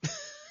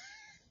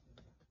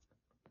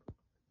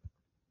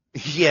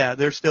 Yeah,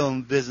 they're still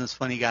in business,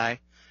 funny guy.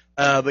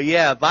 But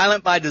yeah,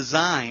 Violent by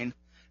Design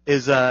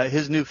is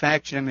his new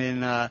faction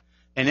in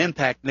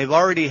Impact. And they've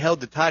already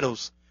held the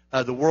titles,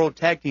 the World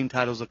Tag Team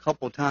titles, a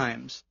couple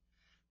times.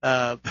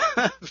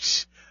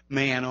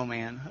 Man, oh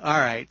man. All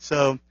right.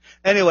 So,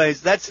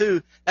 anyways, that's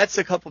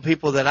a couple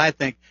people that I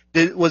think.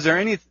 Was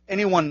there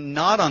anyone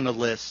not on the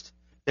list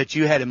that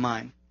you had in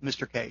mind,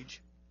 Mr.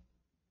 Cage?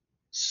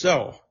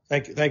 So,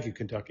 thank you,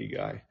 Kentucky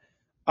guy.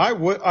 I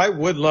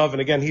would love,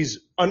 and again, he's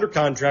under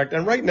contract,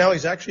 and right now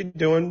he's actually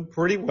doing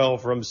pretty well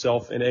for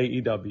himself in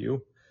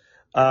AEW.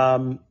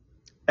 And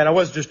I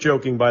was just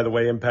joking, by the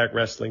way, Impact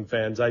Wrestling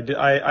fans.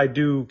 I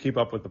do keep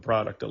up with the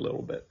product a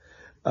little bit.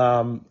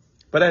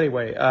 But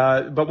anyway,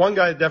 but one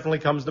guy that definitely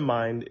comes to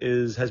mind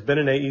has been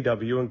in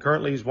AEW, and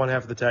currently he's one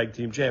half of the tag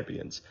team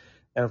champions.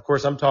 And of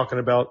course, I'm talking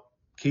about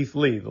Keith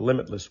Lee, the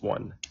Limitless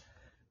One.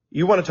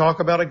 You want to talk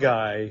about a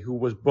guy who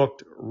was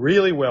booked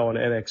really well in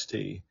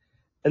NXT,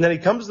 and then he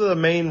comes to the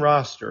main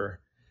roster,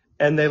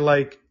 and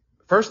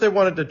first they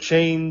wanted to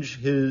change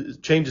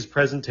his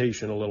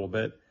presentation a little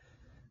bit.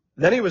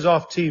 Then he was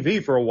off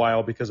TV for a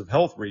while because of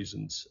health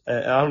reasons.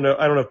 I don't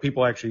know if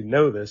people actually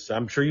know this.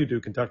 I'm sure you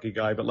do, Kentucky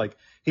guy, but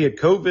he had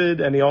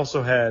COVID and he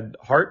also had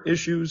heart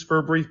issues for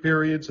a brief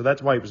period. So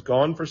that's why he was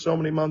gone for so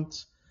many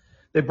months.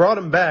 They brought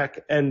him back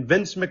and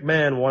Vince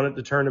McMahon wanted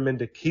to turn him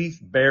into Keith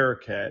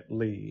Bearcat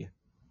Lee,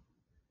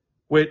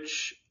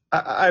 which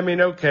I mean,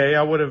 okay,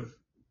 I would have,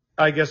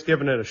 I guess,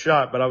 given it a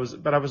shot, but I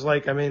was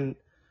like, I mean,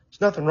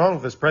 there's nothing wrong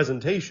with his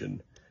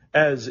presentation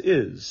as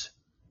is.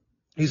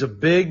 He's a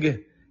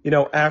big,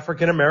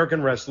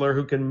 African-American wrestler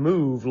who can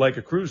move like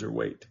a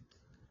cruiserweight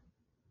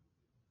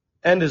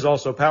and is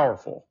also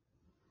powerful.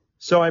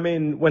 So, I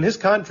mean, when his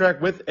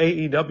contract with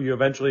AEW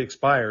eventually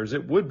expires,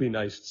 it would be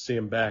nice to see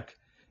him back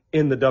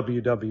in the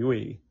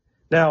WWE.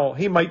 Now,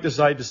 he might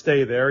decide to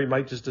stay there. He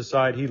might just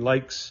decide he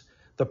likes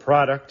the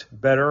product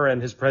better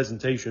and his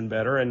presentation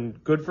better,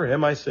 and good for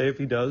him, I say, if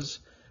he does.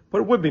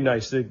 But it would be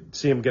nice to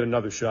see him get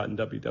another shot in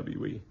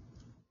WWE.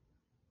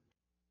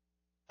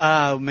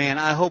 Oh man,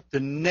 I hope to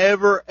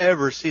never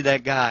ever see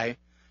that guy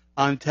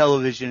on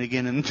television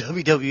again in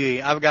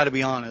WWE. I've got to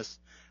be honest.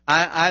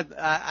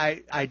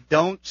 I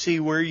don't see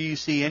where you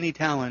see any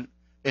talent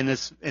in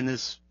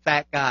this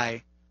fat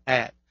guy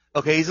at.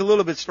 Okay, he's a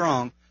little bit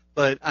strong,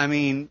 but I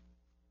mean,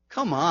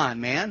 come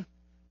on, man.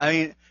 I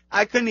mean,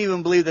 I couldn't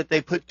even believe that they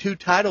put 2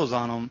 titles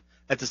on him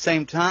at the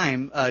same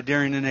time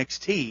during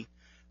NXT.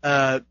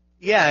 Yeah,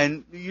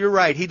 and you're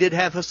right. He did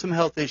have some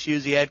health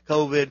issues. He had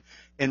COVID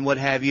and what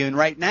have you. And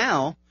right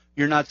now,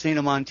 you're not seeing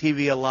him on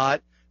TV a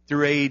lot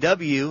through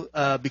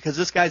AEW because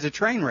this guy's a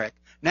train wreck.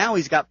 Now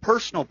he's got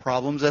personal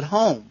problems at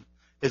home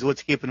is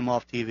what's keeping him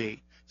off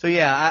TV. So,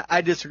 yeah,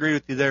 I disagree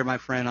with you there, my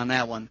friend, on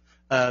that one.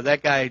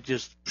 That guy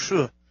just,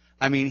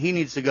 I mean, he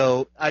needs to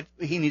go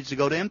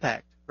to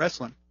Impact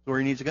Wrestling. That's where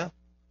he needs to go.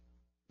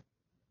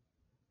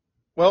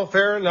 Well,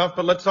 fair enough,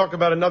 but let's talk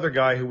about another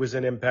guy who was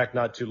in Impact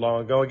not too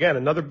long ago. Again,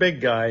 another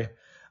big guy,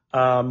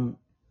 W.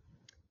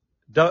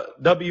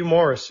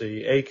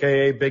 Morrissey,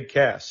 a.k.a. Big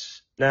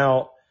Cass.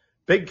 Now,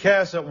 Big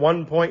Cass at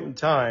one point in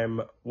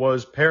time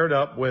was paired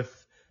up with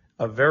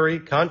a very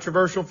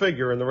controversial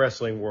figure in the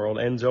wrestling world,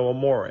 Enzo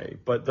Amore.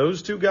 But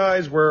those two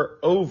guys were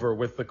over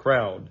with the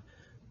crowd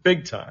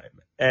big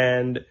time.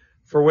 And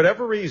for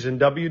whatever reason,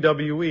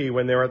 WWE,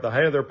 when they were at the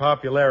height of their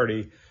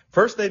popularity,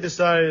 first they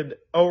decided,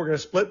 we're going to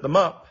split them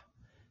up.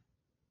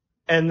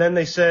 And then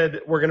they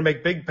said, we're going to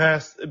make Big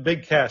Cass,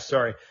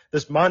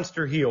 this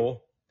monster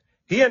heel.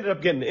 He ended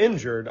up getting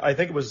injured. I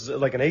think it was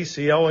like an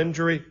ACL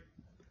injury.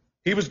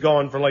 He was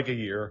gone for like a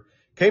year,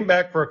 came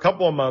back for a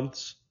couple of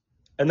months,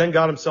 and then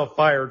got himself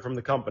fired from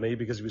the company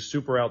because he was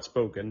super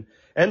outspoken.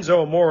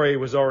 Enzo Amore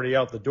was already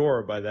out the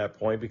door by that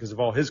point because of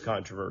all his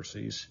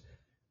controversies.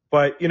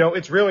 But,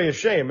 it's really a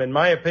shame. In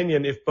my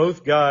opinion, if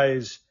both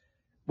guys,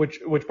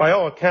 which by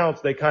all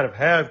accounts they kind of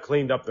have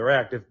cleaned up their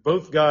act, if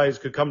both guys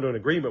could come to an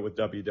agreement with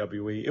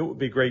WWE, it would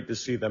be great to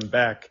see them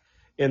back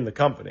in the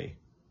company.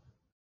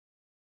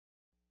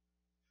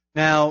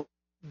 Now,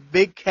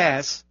 Big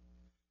Cass,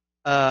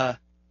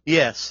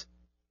 yes,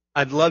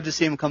 I'd love to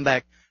see him come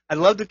back. I'd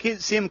love to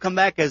see him come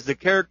back as the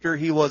character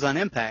he was on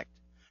Impact.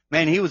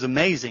 Man, he was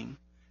amazing.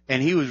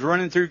 And he was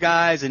running through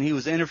guys and he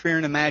was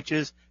interfering in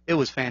matches. It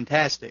was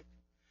fantastic.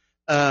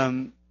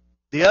 The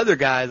other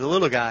guy, the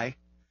little guy,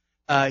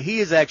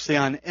 he is actually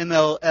on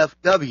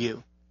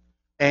MLFW.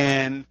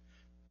 And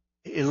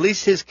at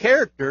least his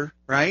character,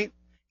 right,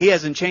 he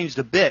hasn't changed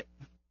a bit.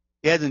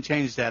 He hasn't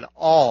changed at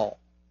all.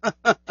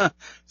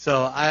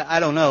 So I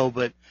don't know,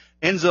 but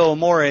Enzo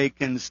Amore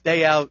can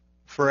stay out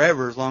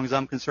forever as long as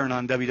I'm concerned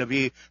on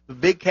WWE.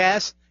 But Big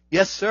Cass,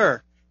 yes,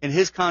 sir. And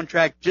his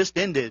contract just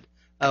ended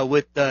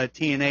with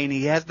TNA, and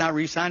he has not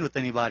re-signed with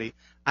anybody.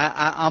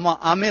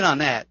 I'm in on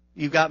that.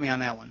 You got me on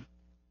that one.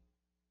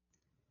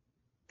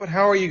 But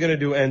how are you going to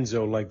do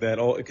Enzo like that,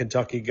 old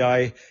Kentucky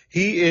guy?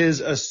 He is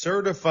a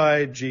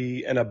certified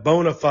G and a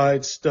bona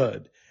fide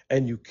stud,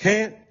 and you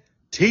can't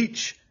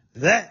teach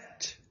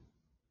that.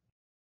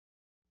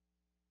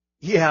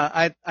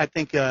 Yeah, I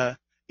think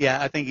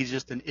he's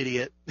just an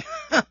idiot.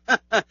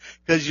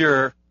 Because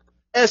you're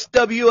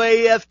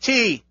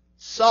SWAFT,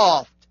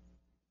 soft.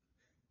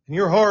 And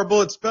you're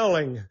horrible at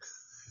spelling.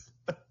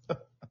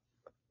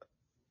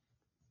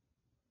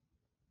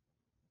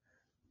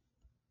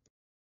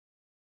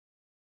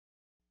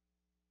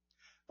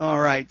 All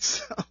right.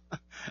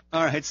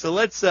 So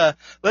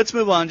let's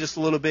move on just a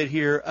little bit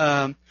here.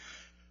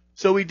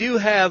 So we do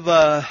have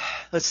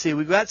let's see,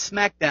 we've got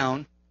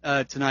SmackDown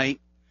tonight.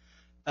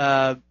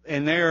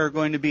 And they are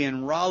going to be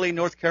in Raleigh,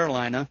 North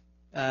Carolina.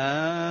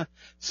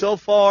 So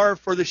far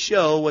for the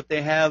show, what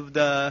they have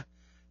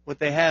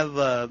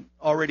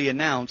already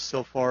announced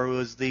so far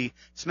was the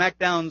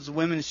SmackDown's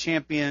Women's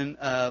Champion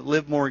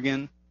Liv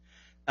Morgan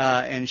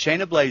and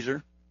Shayna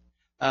Baszler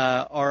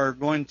are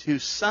going to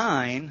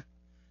sign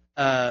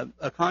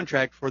a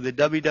contract for the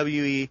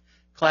WWE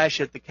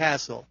Clash at the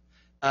Castle.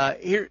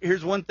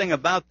 Here's one thing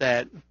about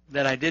that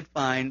I did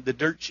find. The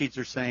dirt sheets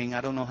are saying, I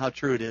don't know how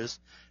true it is,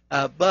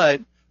 but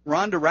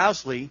Ronda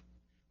Rousey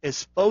is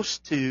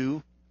supposed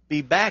to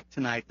be back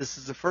tonight. This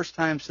is the first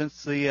time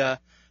since the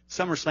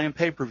SummerSlam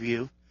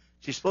pay-per-view.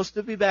 She's supposed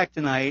to be back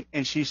tonight,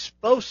 and she's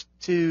supposed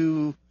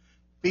to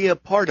be a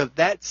part of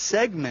that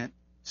segment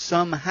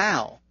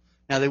somehow.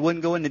 Now, they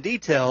wouldn't go into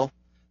detail,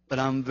 but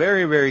I'm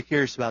very, very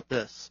curious about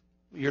this.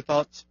 Your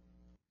thoughts?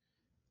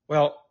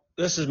 Well,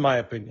 this is my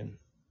opinion.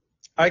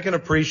 I can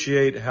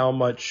appreciate how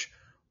much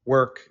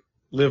work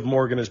Liv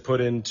Morgan has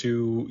put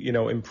into,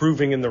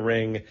 improving in the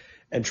ring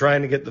and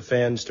trying to get the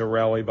fans to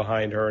rally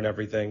behind her and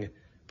everything.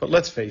 But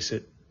let's face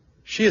it,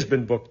 she has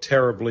been booked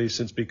terribly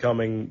since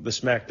becoming the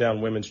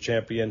SmackDown Women's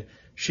Champion.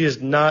 She is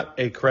not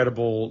a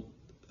credible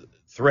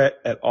threat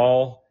at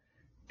all.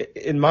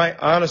 In my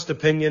honest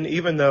opinion,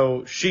 even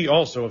though she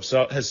also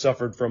has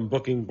suffered from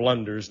booking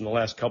blunders in the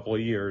last couple of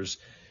years,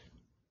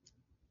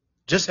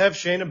 just have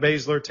Shayna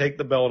Baszler take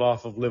the belt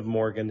off of Liv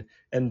Morgan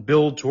and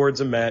build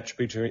towards a match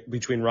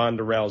between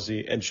Ronda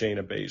Rousey and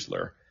Shayna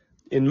Baszler.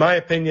 In my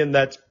opinion,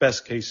 that's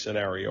best case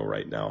scenario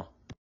right now.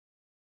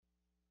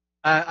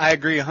 I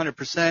agree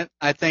 100%.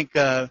 I think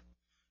they're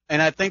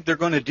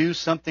going to do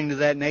something to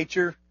that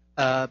nature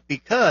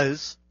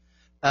because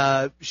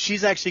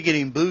she's actually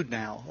getting booed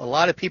now. A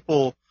lot of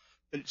people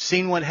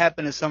seen what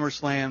happened at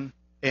SummerSlam,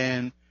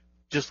 and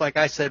just like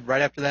I said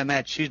right after that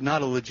match, she's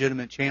not a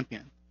legitimate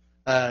champion.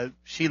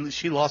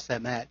 She lost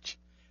that match,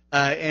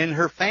 and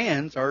her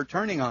fans are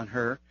turning on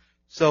her.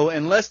 So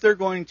unless they're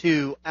going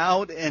to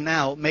out and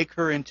out make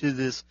her into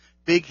this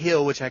big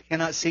heel, which I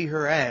cannot see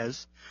her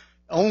as,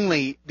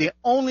 the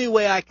only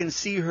way I can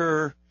see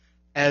her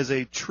as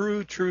a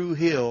true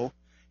heel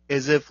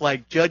is if,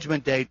 like,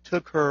 Judgment Day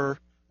took her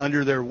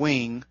under their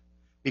wing,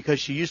 because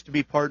she used to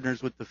be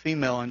partners with the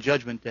female on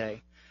Judgment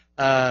Day.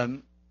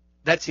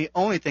 That's the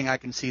only thing I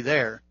can see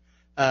there.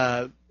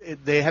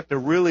 They have to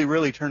really,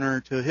 really turn her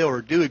into a heel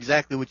or do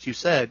exactly what you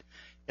said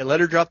and let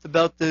her drop the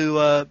belt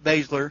to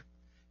Baszler.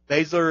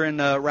 Baszler and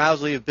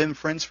Rousey have been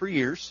friends for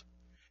years,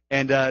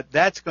 and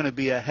that's going to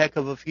be a heck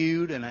of a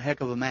feud and a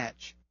heck of a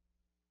match.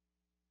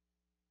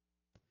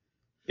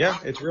 Yeah,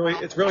 it's really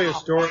a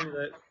story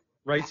that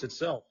writes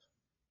itself.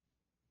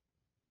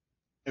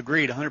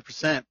 Agreed,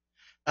 100%.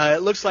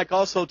 It looks like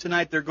also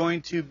tonight they're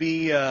going to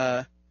be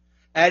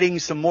adding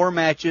some more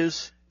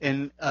matches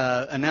and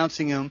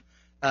announcing them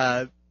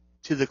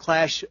to the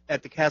Clash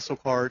at the Castle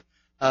card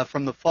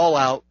from the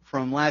fallout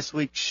from last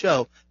week's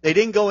show. They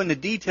didn't go into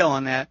detail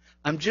on that.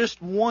 I'm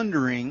just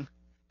wondering,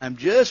 and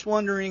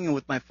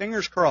with my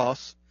fingers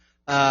crossed,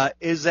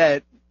 is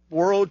that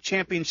World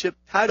Championship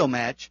title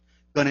match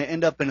going to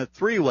end up in a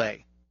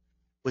three-way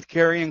with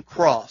Karrion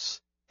Kross?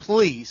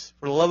 Please,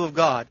 for the love of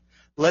God,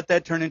 let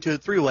that turn into a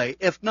three-way.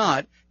 If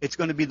not, it's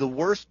going to be the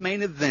worst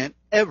main event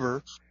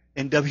ever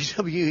in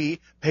WWE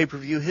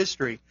pay-per-view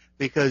history,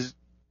 because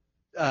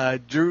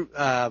Drew,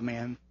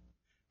 man,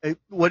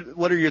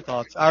 what are your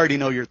thoughts? I already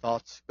know your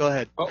thoughts. Go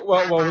ahead.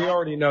 Well, we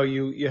already know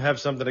you have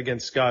something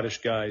against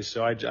Scottish guys,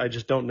 so I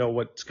just don't know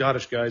what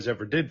Scottish guys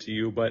ever did to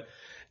you. But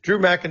Drew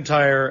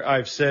McIntyre,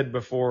 I've said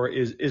before,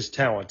 is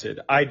talented.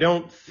 I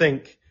don't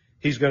think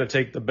he's going to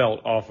take the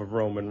belt off of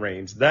Roman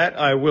Reigns. That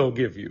I will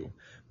give you.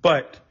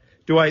 But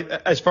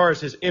as far as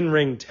his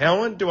in-ring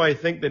talent, do I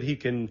think that he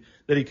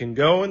can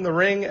go in the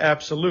ring?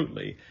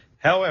 Absolutely.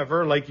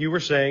 However, like you were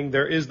saying,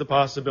 there is the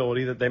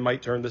possibility that they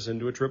might turn this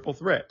into a triple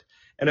threat.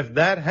 And if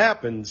that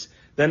happens,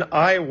 then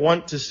I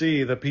want to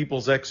see the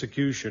People's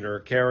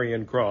Executioner,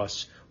 Karrion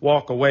Kross,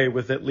 walk away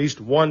with at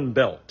least one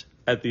belt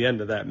at the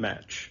end of that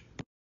match.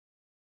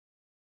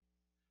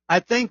 I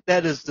think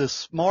that's the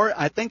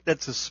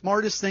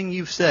smartest thing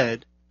you've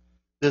said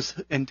this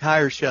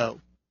entire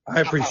show. I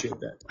appreciate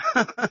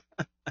that.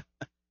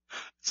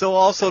 So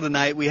also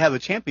tonight we have a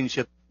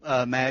championship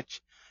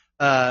match.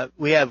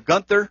 We have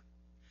Gunther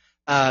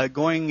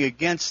going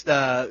against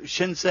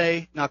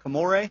Shinsuke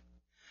Nakamura.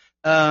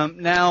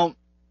 Now,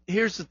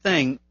 here's the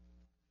thing.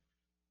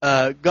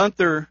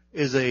 Gunther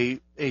is a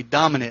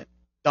dominant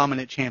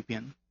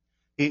champion.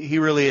 He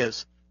really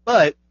is.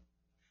 But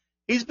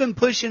he's been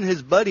pushing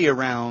his buddy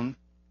around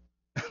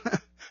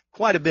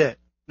quite a bit,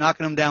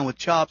 knocking him down with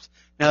chops.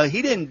 Now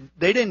they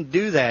didn't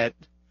do that.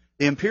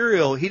 The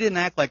Imperial, he didn't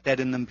act like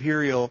that in the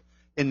Imperial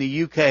in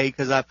the UK,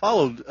 because I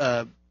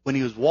followed when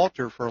he was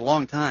Walter for a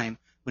long time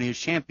when he was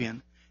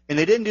champion, and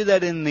they didn't do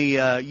that in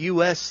the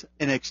US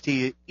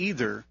NXT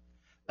either.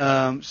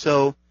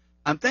 So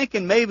I'm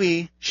thinking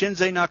maybe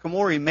Shinsuke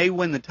Nakamura may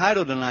win the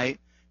title tonight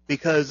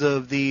because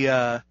of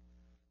the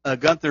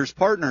Gunther's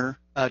partner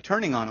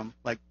turning on him,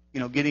 like,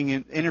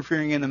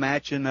 interfering in the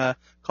match and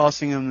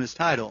costing him his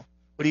title.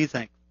 What do you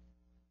think?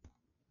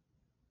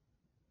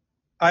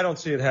 I don't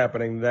see it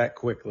happening that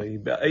quickly,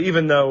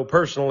 even though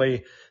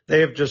personally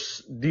they have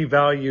just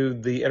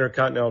devalued the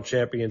Intercontinental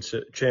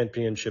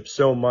Championship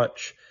so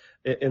much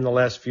in the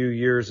last few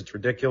years. It's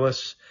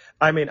ridiculous.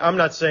 I mean, I'm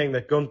not saying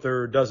that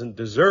Gunther doesn't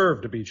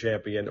deserve to be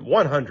champion.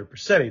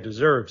 100% he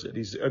deserves it.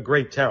 He's a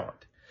great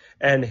talent.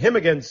 And him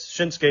against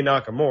Shinsuke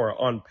Nakamura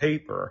on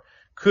paper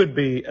could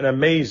be an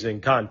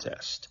amazing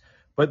contest.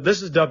 But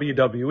this is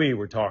WWE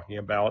we're talking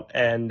about,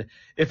 and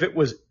if it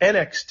was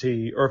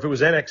NXT or if it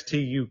was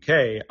NXT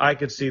UK, I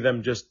could see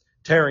them just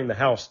tearing the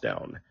house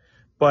down.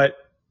 But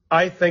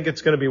I think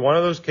it's going to be one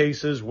of those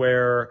cases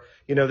where,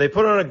 they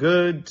put on a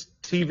good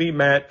TV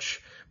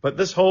match, but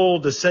this whole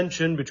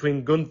dissension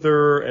between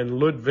Gunther and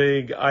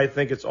Ludwig, I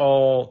think it's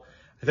all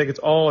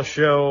a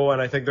show, and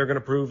I think they're going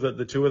to prove that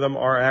the two of them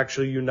are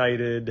actually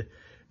united,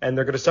 and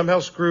they're going to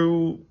somehow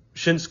screw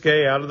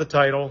Shinsuke out of the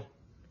title.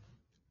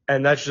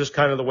 And that's just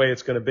kind of the way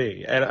it's going to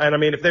be. And I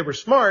mean, if they were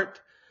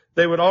smart,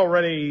 they would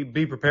already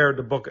be prepared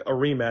to book a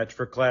rematch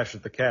for Clash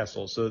at the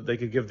Castle so that they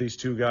could give these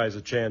two guys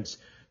a chance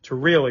to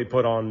really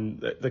put on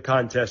the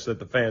contest that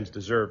the fans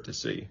deserve to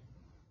see.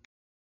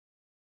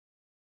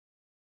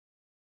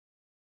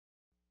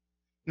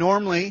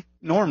 Normally,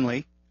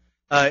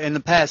 in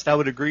the past, I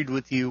would have agreed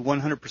with you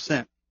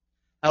 100%.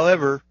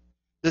 However,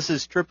 this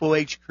is Triple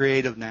H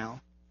creative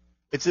now.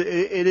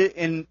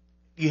 And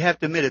you have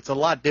to admit, it's a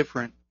lot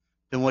different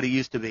than what he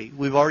used to be.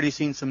 We've already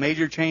seen some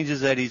major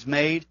changes that he's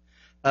made,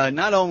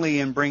 not only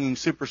in bringing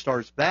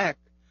superstars back,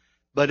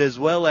 but as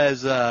well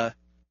as,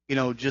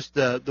 just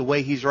the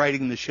way he's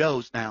writing the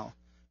shows now.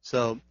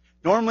 So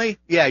normally,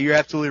 yeah, you're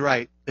absolutely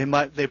right.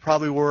 They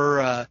probably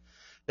were,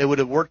 they would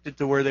have worked it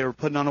to where they were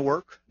putting on a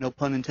work, no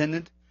pun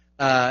intended,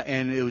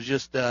 and it was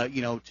just,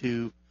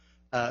 to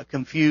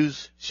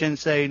confuse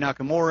Shinsuke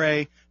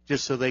Nakamura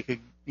just so they could,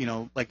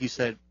 like you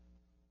said,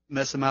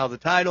 mess him out of the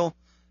title.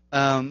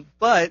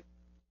 But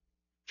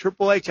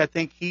Triple H, I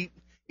think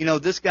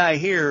this guy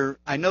here,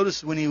 I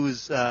noticed when he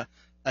was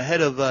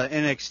ahead of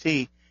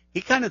NXT,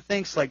 he kind of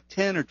thinks like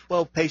 10 or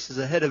 12 paces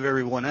ahead of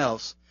everyone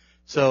else.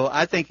 So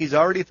I think he's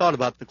already thought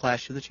about the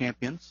Clash of the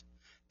Champions.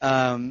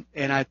 And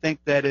I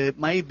think that it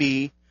may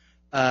be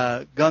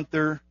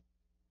Gunther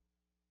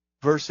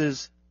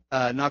versus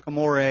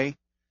Nakamura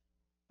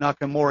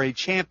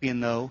champion,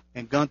 though,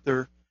 and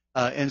Gunther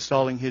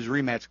installing his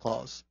rematch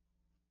clause.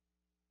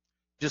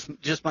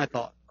 Just my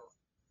thought.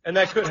 And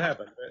that could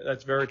happen.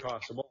 That's very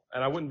possible.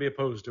 And I wouldn't be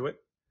opposed to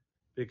it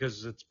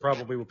because it's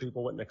probably what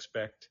people wouldn't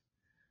expect.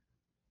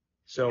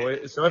 So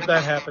if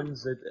that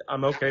happens,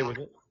 I'm okay with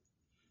it.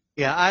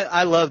 Yeah,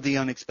 I love the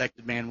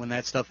unexpected, man, when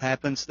that stuff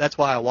happens. That's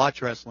why I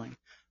watch wrestling.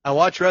 I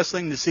watch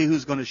wrestling to see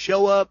who's going to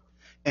show up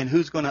and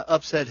who's going to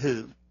upset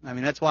who. I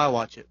mean, that's why I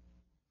watch it.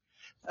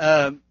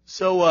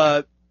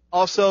 Also,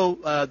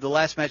 the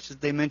last match that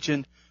they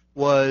mentioned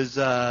was,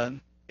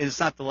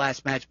 it's not the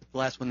last match, but the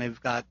last one they've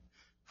got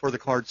for the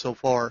card so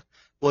far,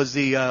 was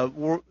the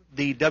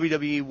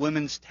WWE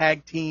Women's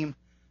Tag Team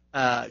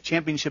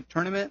Championship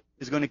Tournament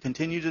is going to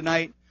continue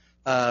tonight.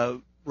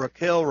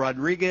 Raquel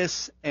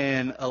Rodriguez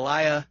and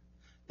Aliyah,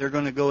 they're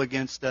going to go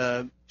against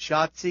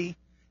Shotzi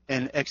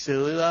and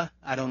Exalila.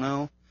 I don't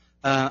know.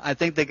 I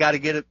think they got to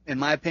get it, in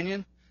my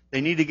opinion,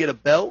 they need to get a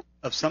belt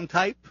of some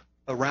type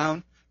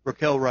around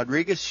Raquel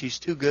Rodriguez. She's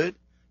too good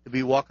to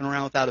be walking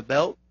around without a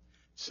belt.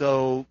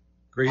 So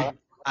Agreed.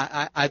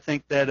 I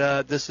think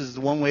that this is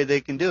the one way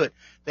they can do it.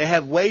 They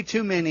have way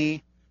too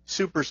many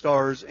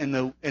superstars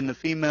in the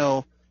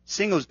female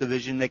singles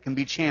division that can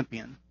be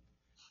champion.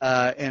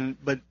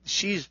 But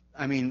she's,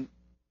 they're going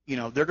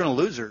to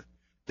lose her.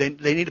 They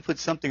need to put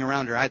something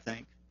around her, I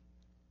think.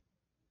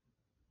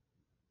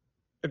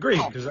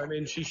 Agreed,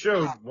 because she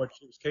showed what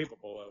she was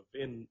capable of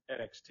in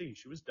NXT.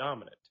 She was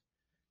dominant.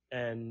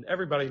 And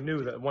everybody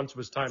knew that once it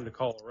was time to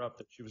call her up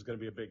that she was going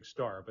to be a big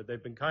star. But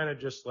they've been kind of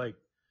just like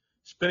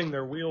spinning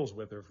their wheels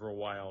with her for a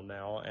while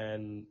now,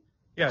 and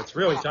yeah, it's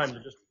really time to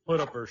just put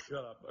up or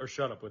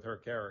shut up with her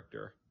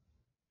character.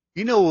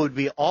 You know what would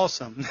be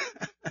awesome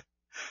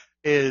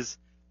is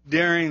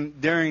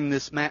during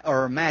this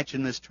match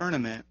in this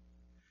tournament,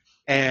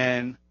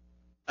 and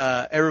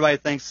everybody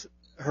thinks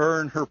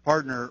her and her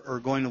partner are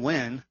going to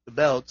win the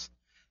belts,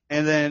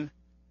 and then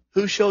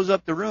who shows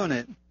up to ruin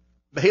it?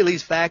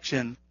 Bayley's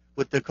faction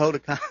with Dakota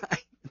Kai.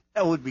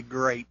 That would be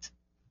great.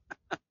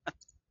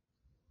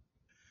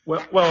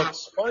 Well,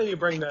 it's funny you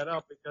bring that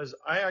up because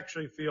I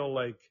actually feel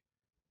like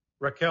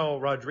Raquel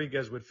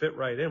Rodriguez would fit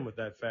right in with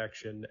that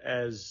faction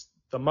as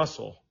the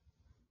muscle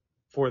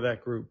for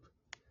that group.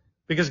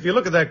 Because if you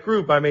look at that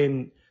group, I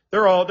mean,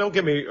 they're all, don't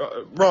get me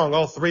wrong,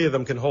 all three of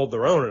them can hold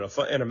their own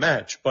in a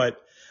match, but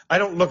I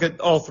don't look at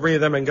all three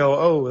of them and go,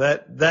 oh,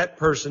 that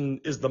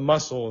person is the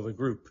muscle of the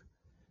group.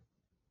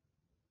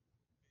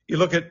 You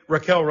look at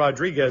Raquel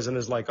Rodriguez and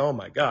is like, oh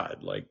my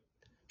God, like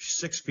she's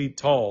 6 feet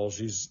tall,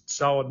 she's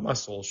solid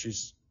muscle, she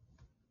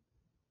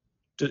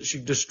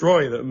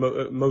destroy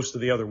most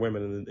of the other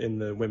women in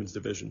the women's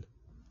division.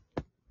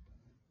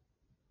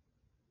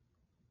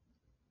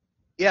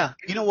 Yeah,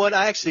 you know what?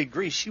 I actually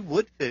agree. She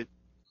would fit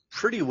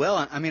pretty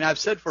well. I mean, I've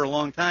said for a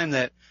long time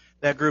that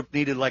that group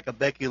needed like a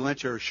Becky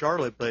Lynch or a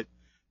Charlotte, but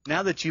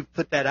now that you've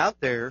put that out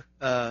there,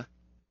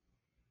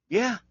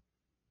 yeah,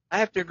 I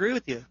have to agree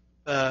with you.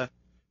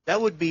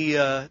 That'd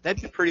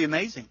be pretty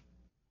amazing.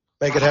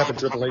 Make it happen,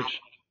 Triple H.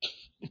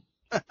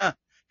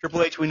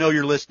 Triple H, we know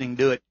you're listening.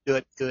 Do it.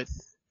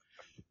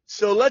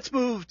 So let's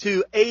move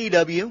to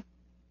AEW.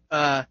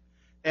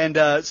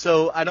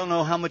 So I don't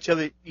know how much of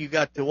it you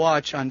got to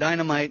watch on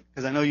Dynamite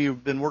because I know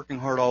you've been working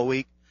hard all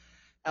week.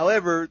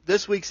 However,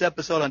 this week's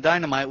episode on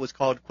Dynamite was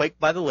called Quake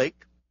by the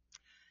Lake,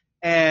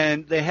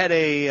 and they had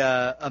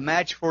a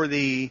match for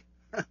the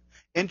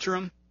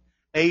interim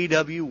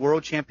AEW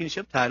World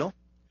Championship title.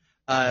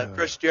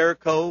 Chris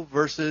Jericho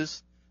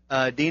versus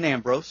Dean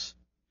Ambrose.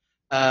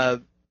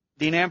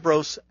 Dean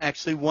Ambrose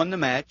actually won the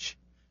match.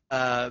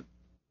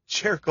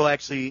 Jericho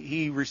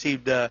he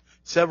received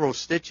several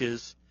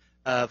stitches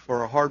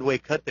for a hard way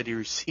cut that he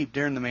received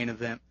during the main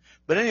event.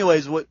 But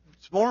anyways, what's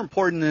more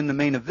important than the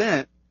main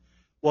event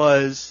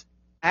was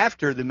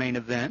after the main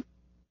event.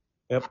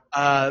 Yep.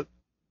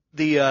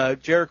 The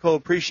Jericho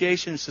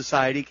Appreciation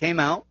Society came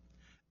out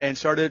and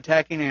started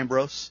attacking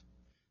Ambrose.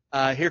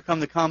 Here come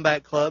the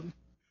Combat Club.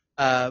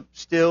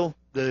 Still,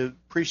 the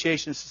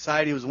Appreciation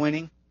Society was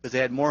winning because they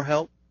had more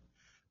help.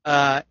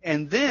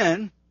 And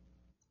then,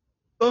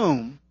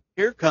 boom,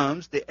 here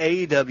comes the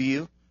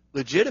AEW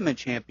legitimate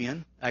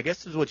champion, I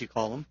guess is what you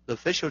call him, the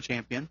official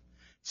champion.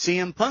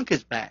 CM Punk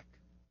is back.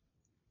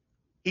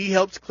 He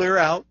helps clear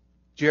out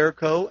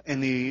Jericho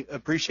and the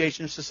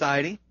Appreciation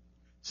Society,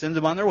 sends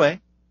them on their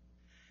way.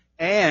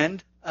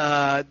 And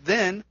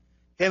then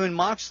him and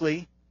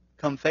Moxley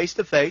come face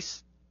to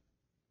face.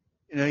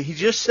 You know, he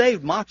just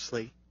saved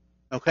Moxley,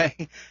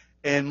 okay?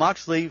 And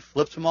Moxley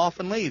flips him off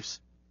and leaves.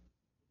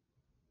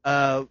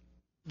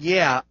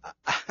 Yeah,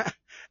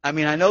 I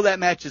mean, I know that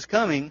match is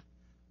coming,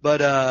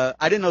 but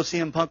I didn't know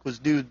CM Punk was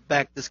due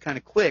back this kind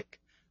of quick.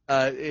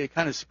 It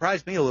kind of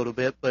surprised me a little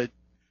bit, but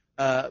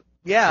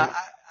yeah,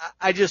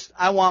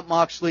 I want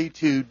Moxley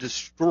to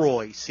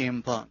destroy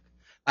CM Punk.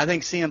 I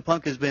think CM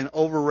Punk has been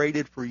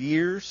overrated for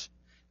years,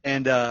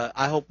 and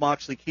I hope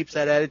Moxley keeps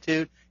that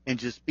attitude and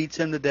just beats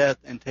him to death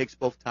and takes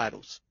both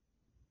titles.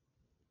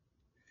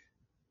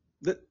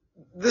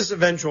 This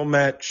eventual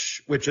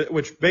match, which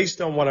based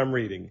on what I'm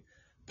reading,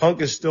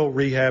 Punk is still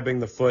rehabbing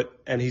the foot,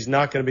 and he's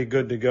not going to be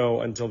good to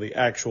go until the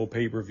actual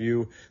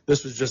pay-per-view.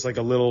 This was just like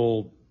a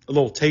little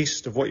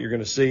taste of what you're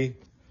going to see.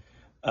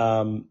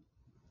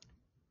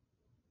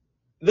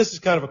 This is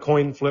kind of a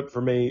coin flip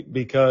for me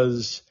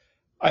because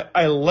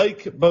I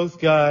like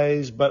both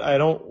guys, but I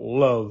don't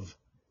love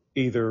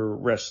either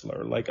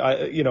wrestler.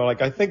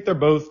 I think they're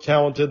both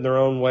talented in their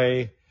own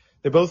way.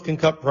 They both can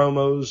cut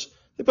promos.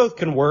 They both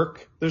can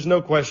work. There's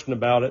no question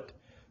about it.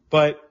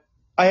 But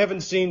I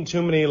haven't seen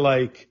too many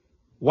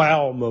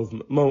wow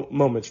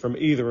moments from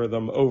either of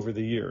them over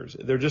the years.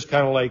 They're just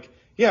kind of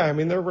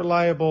they're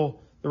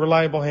reliable. They're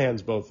reliable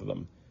hands, both of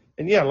them.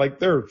 And yeah,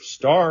 they're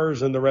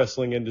stars in the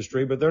wrestling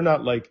industry, but they're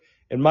not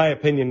in my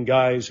opinion,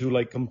 guys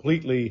who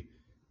completely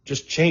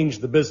just change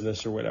the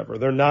business or whatever.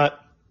 They're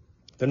not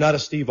a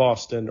Steve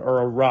Austin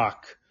or a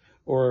Rock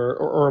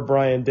or a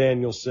Bryan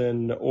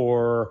Danielson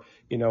or,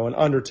 an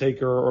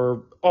Undertaker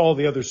or all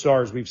the other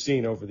stars we've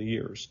seen over the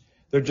years.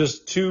 They're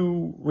just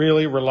two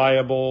really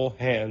reliable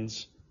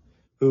hands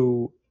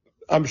who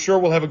I'm sure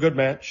will have a good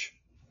match.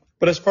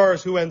 But as far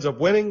as who ends up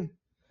winning,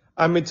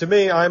 I mean, to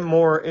me, I'm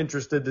more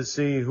interested to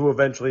see who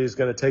eventually is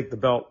going to take the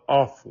belt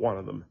off one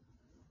of them.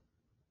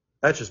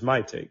 That's just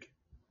my take.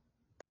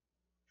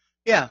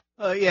 Yeah.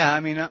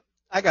 I mean,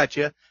 I got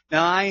you.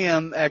 Now, I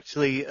am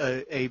actually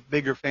a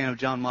bigger fan of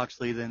Jon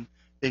Moxley than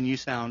you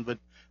sound, but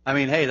I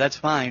mean, hey, that's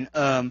fine.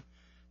 I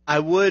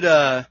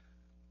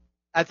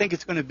think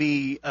it's going to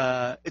be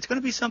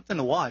something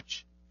to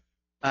watch.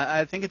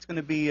 I think it's going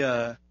to be,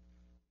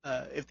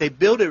 if they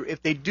build it,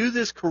 if they do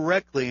this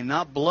correctly and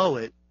not blow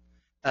it,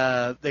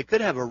 they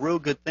could have a real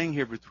good thing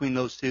here between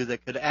those two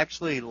that could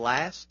actually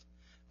last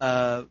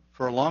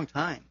for a long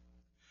time.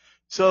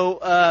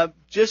 So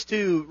just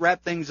to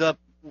wrap things up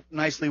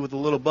nicely with a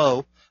little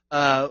bow,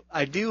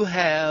 I do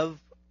have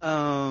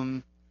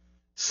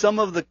some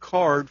of the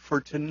card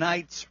for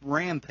tonight's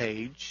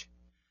Rampage.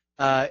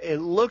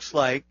 It looks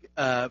like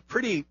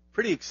pretty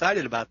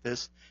excited about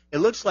this. It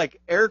looks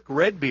like Eric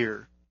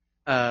Redbeard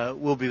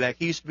will be back.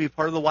 He used to be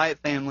part of the Wyatt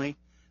family.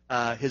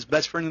 His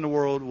best friend in the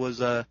world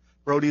was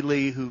Brody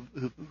Lee, who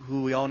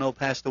we all know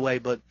passed away,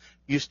 but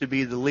used to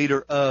be the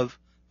leader of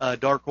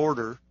Dark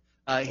Order.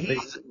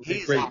 He's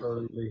great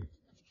Brody Lee.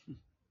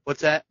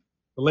 What's that?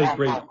 The late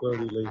great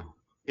Brody Lee.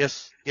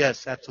 Yes,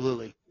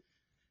 absolutely.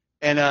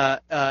 And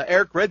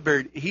Eric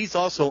Redbeard, he's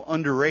also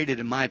underrated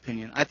in my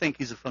opinion. I think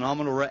he's a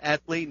phenomenal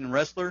athlete and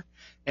wrestler,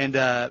 and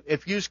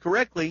if used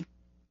correctly,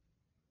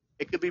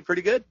 it could be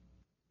pretty good.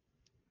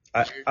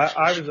 I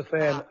was a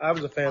fan. I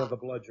was a fan of the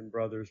Bludgeon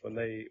Brothers when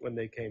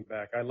they came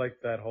back. I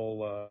liked that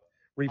whole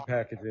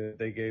repackaging that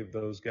they gave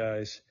those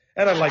guys,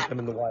 and I liked them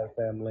in the Wyatt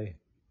family.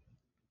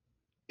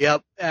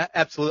 Yep,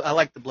 absolutely. I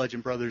like the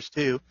Bludgeon Brothers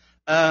too.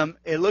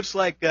 It looks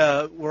like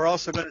we're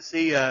also going to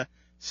see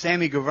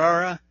Sammy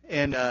Guevara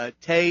and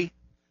Tay,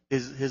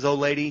 his old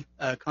lady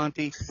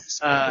Conti,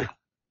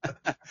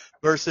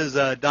 versus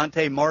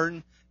Dante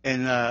Martin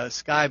and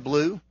Sky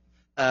Blue.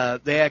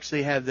 They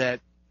actually have that.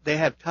 They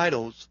have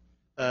titles.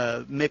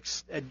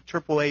 Mixed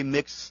TriplyH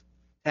Mixed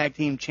Tag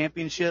Team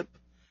Championship,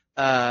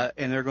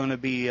 and they're going to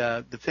be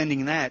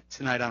defending that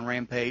tonight on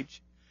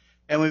Rampage.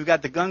 And we've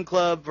got the Gun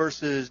Club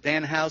versus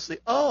Danhausen.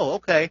 Oh,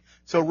 okay.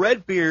 So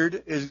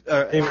Redbeard is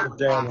team with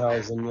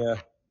Danhausen,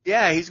 yeah.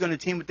 Yeah, he's going to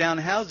team with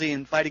Danhausen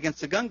and fight against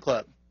the Gun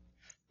Club.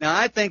 Now,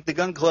 I think the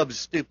Gun Club is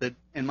stupid,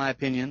 in my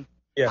opinion.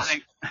 Yes.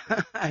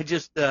 I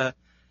just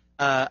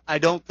I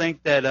don't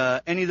think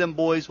that any of them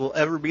boys will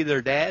ever be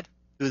their dad,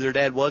 who their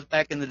dad was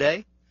back in the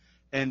day.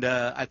 And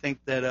I think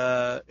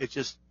that it's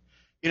just,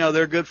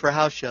 they're good for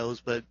house shows,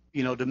 but,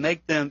 to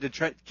make them, to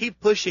try to keep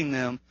pushing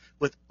them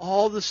with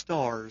all the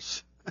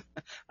stars,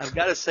 I've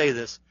got to say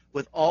this,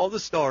 with all the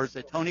stars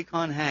that Tony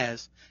Khan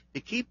has,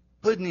 to keep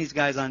putting these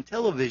guys on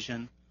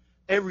television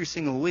every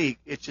single week,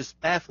 it's just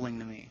baffling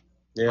to me.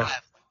 Yeah.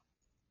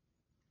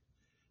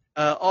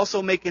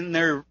 Also making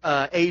their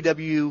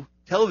AEW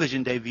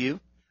television debut,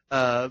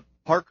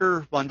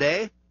 Parker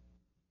Boudreaux.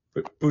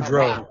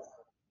 Boudreaux.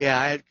 Yeah,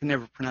 I can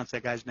never pronounce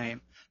that guy's name.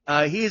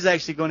 He is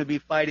actually going to be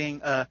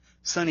fighting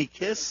Sonny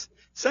Kiss.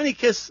 Sonny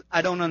Kiss,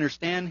 I don't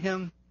understand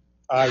him.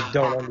 I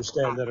don't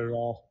understand that at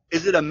all.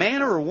 Is it a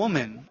man or a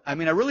woman? I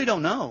mean, I really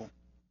don't know.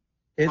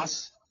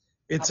 It's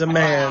a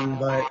man,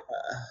 but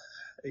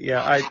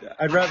yeah,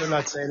 I'd rather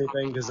not say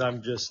anything because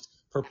I'm just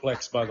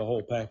perplexed by the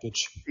whole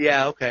package.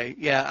 Yeah, okay.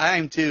 Yeah, I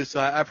am too, so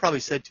I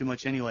probably said too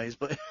much anyways,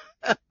 but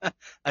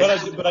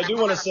I do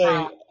want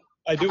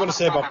to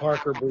say about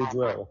Parker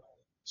Boudreaux.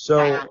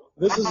 So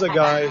this is a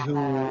guy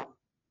who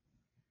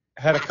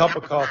had a cup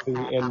of coffee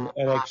in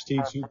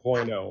NXT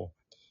 2.0.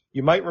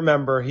 You might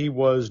remember he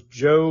was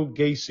Joe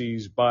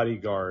Gacy's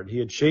bodyguard. He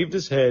had shaved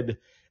his head.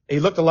 He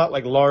looked a lot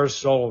like Lars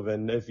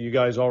Sullivan, if you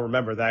guys all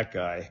remember that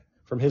guy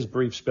from his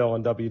brief spell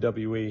in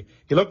WWE.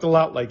 He looked a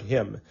lot like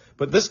him.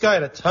 But this guy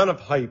had a ton of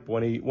hype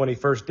when he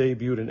first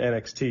debuted in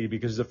NXT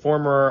because he's a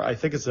former, I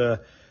think it's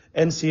a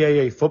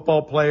NCAA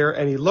football player,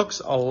 and he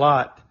looks a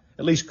lot,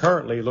 at least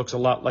currently, looks a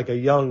lot like a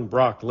young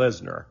Brock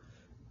Lesnar.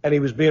 And he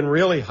was being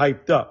really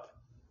hyped up.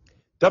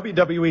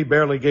 WWE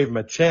barely gave him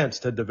a chance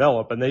to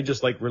develop, and they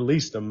just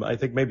released him, I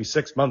think maybe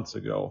 6 months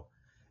ago.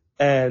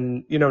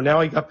 And,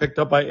 now he got picked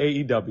up by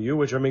AEW,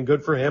 which,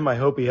 good for him. I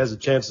hope he has a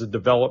chance to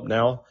develop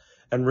now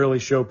and really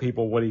show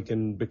people what he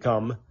can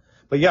become.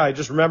 But yeah, I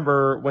just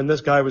remember when this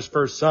guy was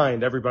first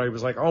signed, everybody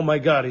was like, oh my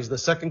God, he's the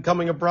second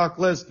coming of Brock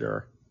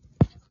Lesnar.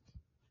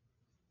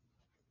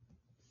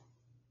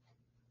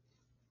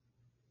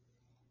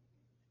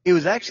 He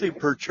was actually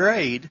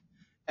portrayed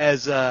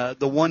as the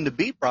one to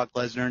beat Brock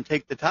Lesnar and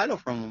take the title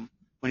from him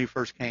when he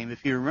first came,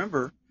 if you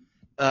remember.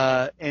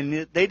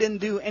 And they didn't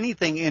do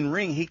anything in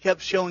ring. He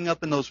kept showing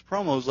up in those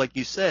promos, like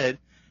you said,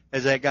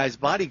 as that guy's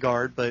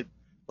bodyguard. But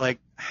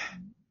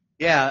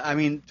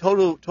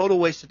total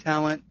waste of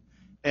talent.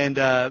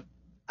 And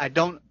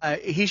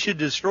he should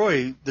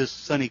destroy this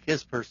Sonny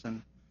Kiss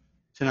person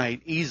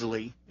tonight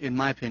easily, in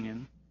my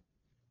opinion.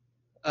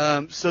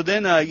 So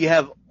then you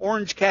have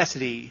Orange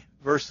Cassidy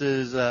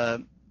versus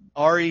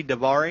Ari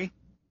Daivari.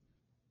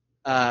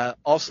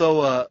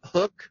 Also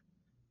Hook,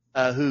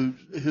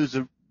 who's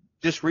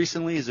just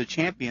recently is a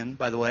champion,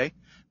 by the way.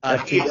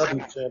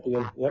 Champion.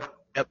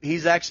 Yep.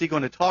 He's actually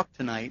going to talk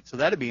tonight, so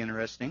that'll be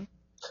interesting.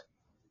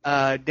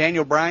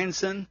 Daniel Brian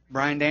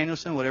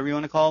Danielson, whatever you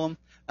want to call him.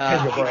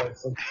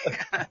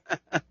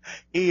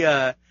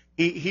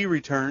 He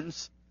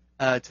returns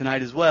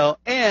tonight as well,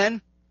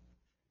 and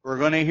we're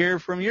going to hear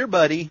from your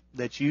buddy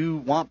that you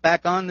want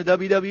back on the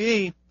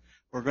WWE.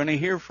 We're going to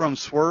hear from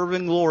Swerve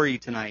and Glory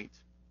tonight.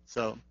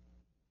 So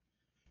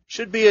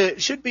should be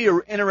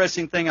an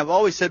interesting thing. I've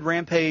always said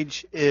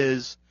Rampage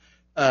is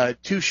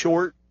too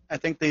short. I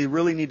think they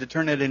really need to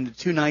turn it into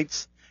 2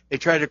 nights. They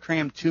try to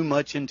cram too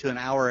much into an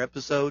hour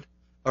episode,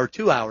 or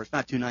 2 hours,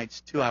 not 2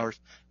 nights, 2 hours.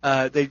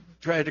 They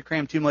try to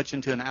cram too much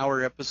into an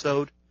hour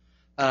episode.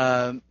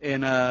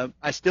 And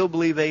I still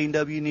believe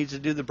AEW needs to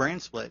do the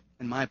brand split,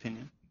 in my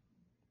opinion.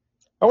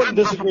 I wouldn't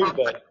disagree with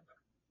that.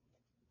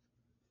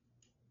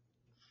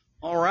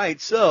 All right,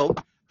 so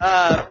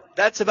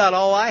that's about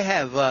all I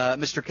have.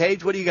 Mr.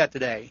 Cage, what do you got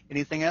today?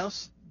 Anything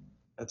else?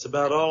 That's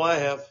about all I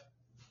have.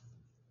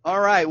 All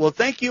right. Well,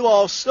 thank you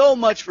all so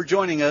much for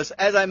joining us.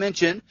 As I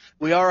mentioned,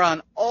 we are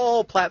on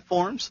all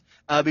platforms.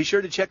 Be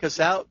sure to check us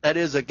out. That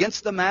is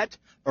Against the Mat,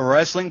 a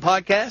wrestling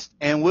podcast,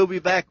 and we'll be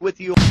back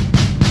with you.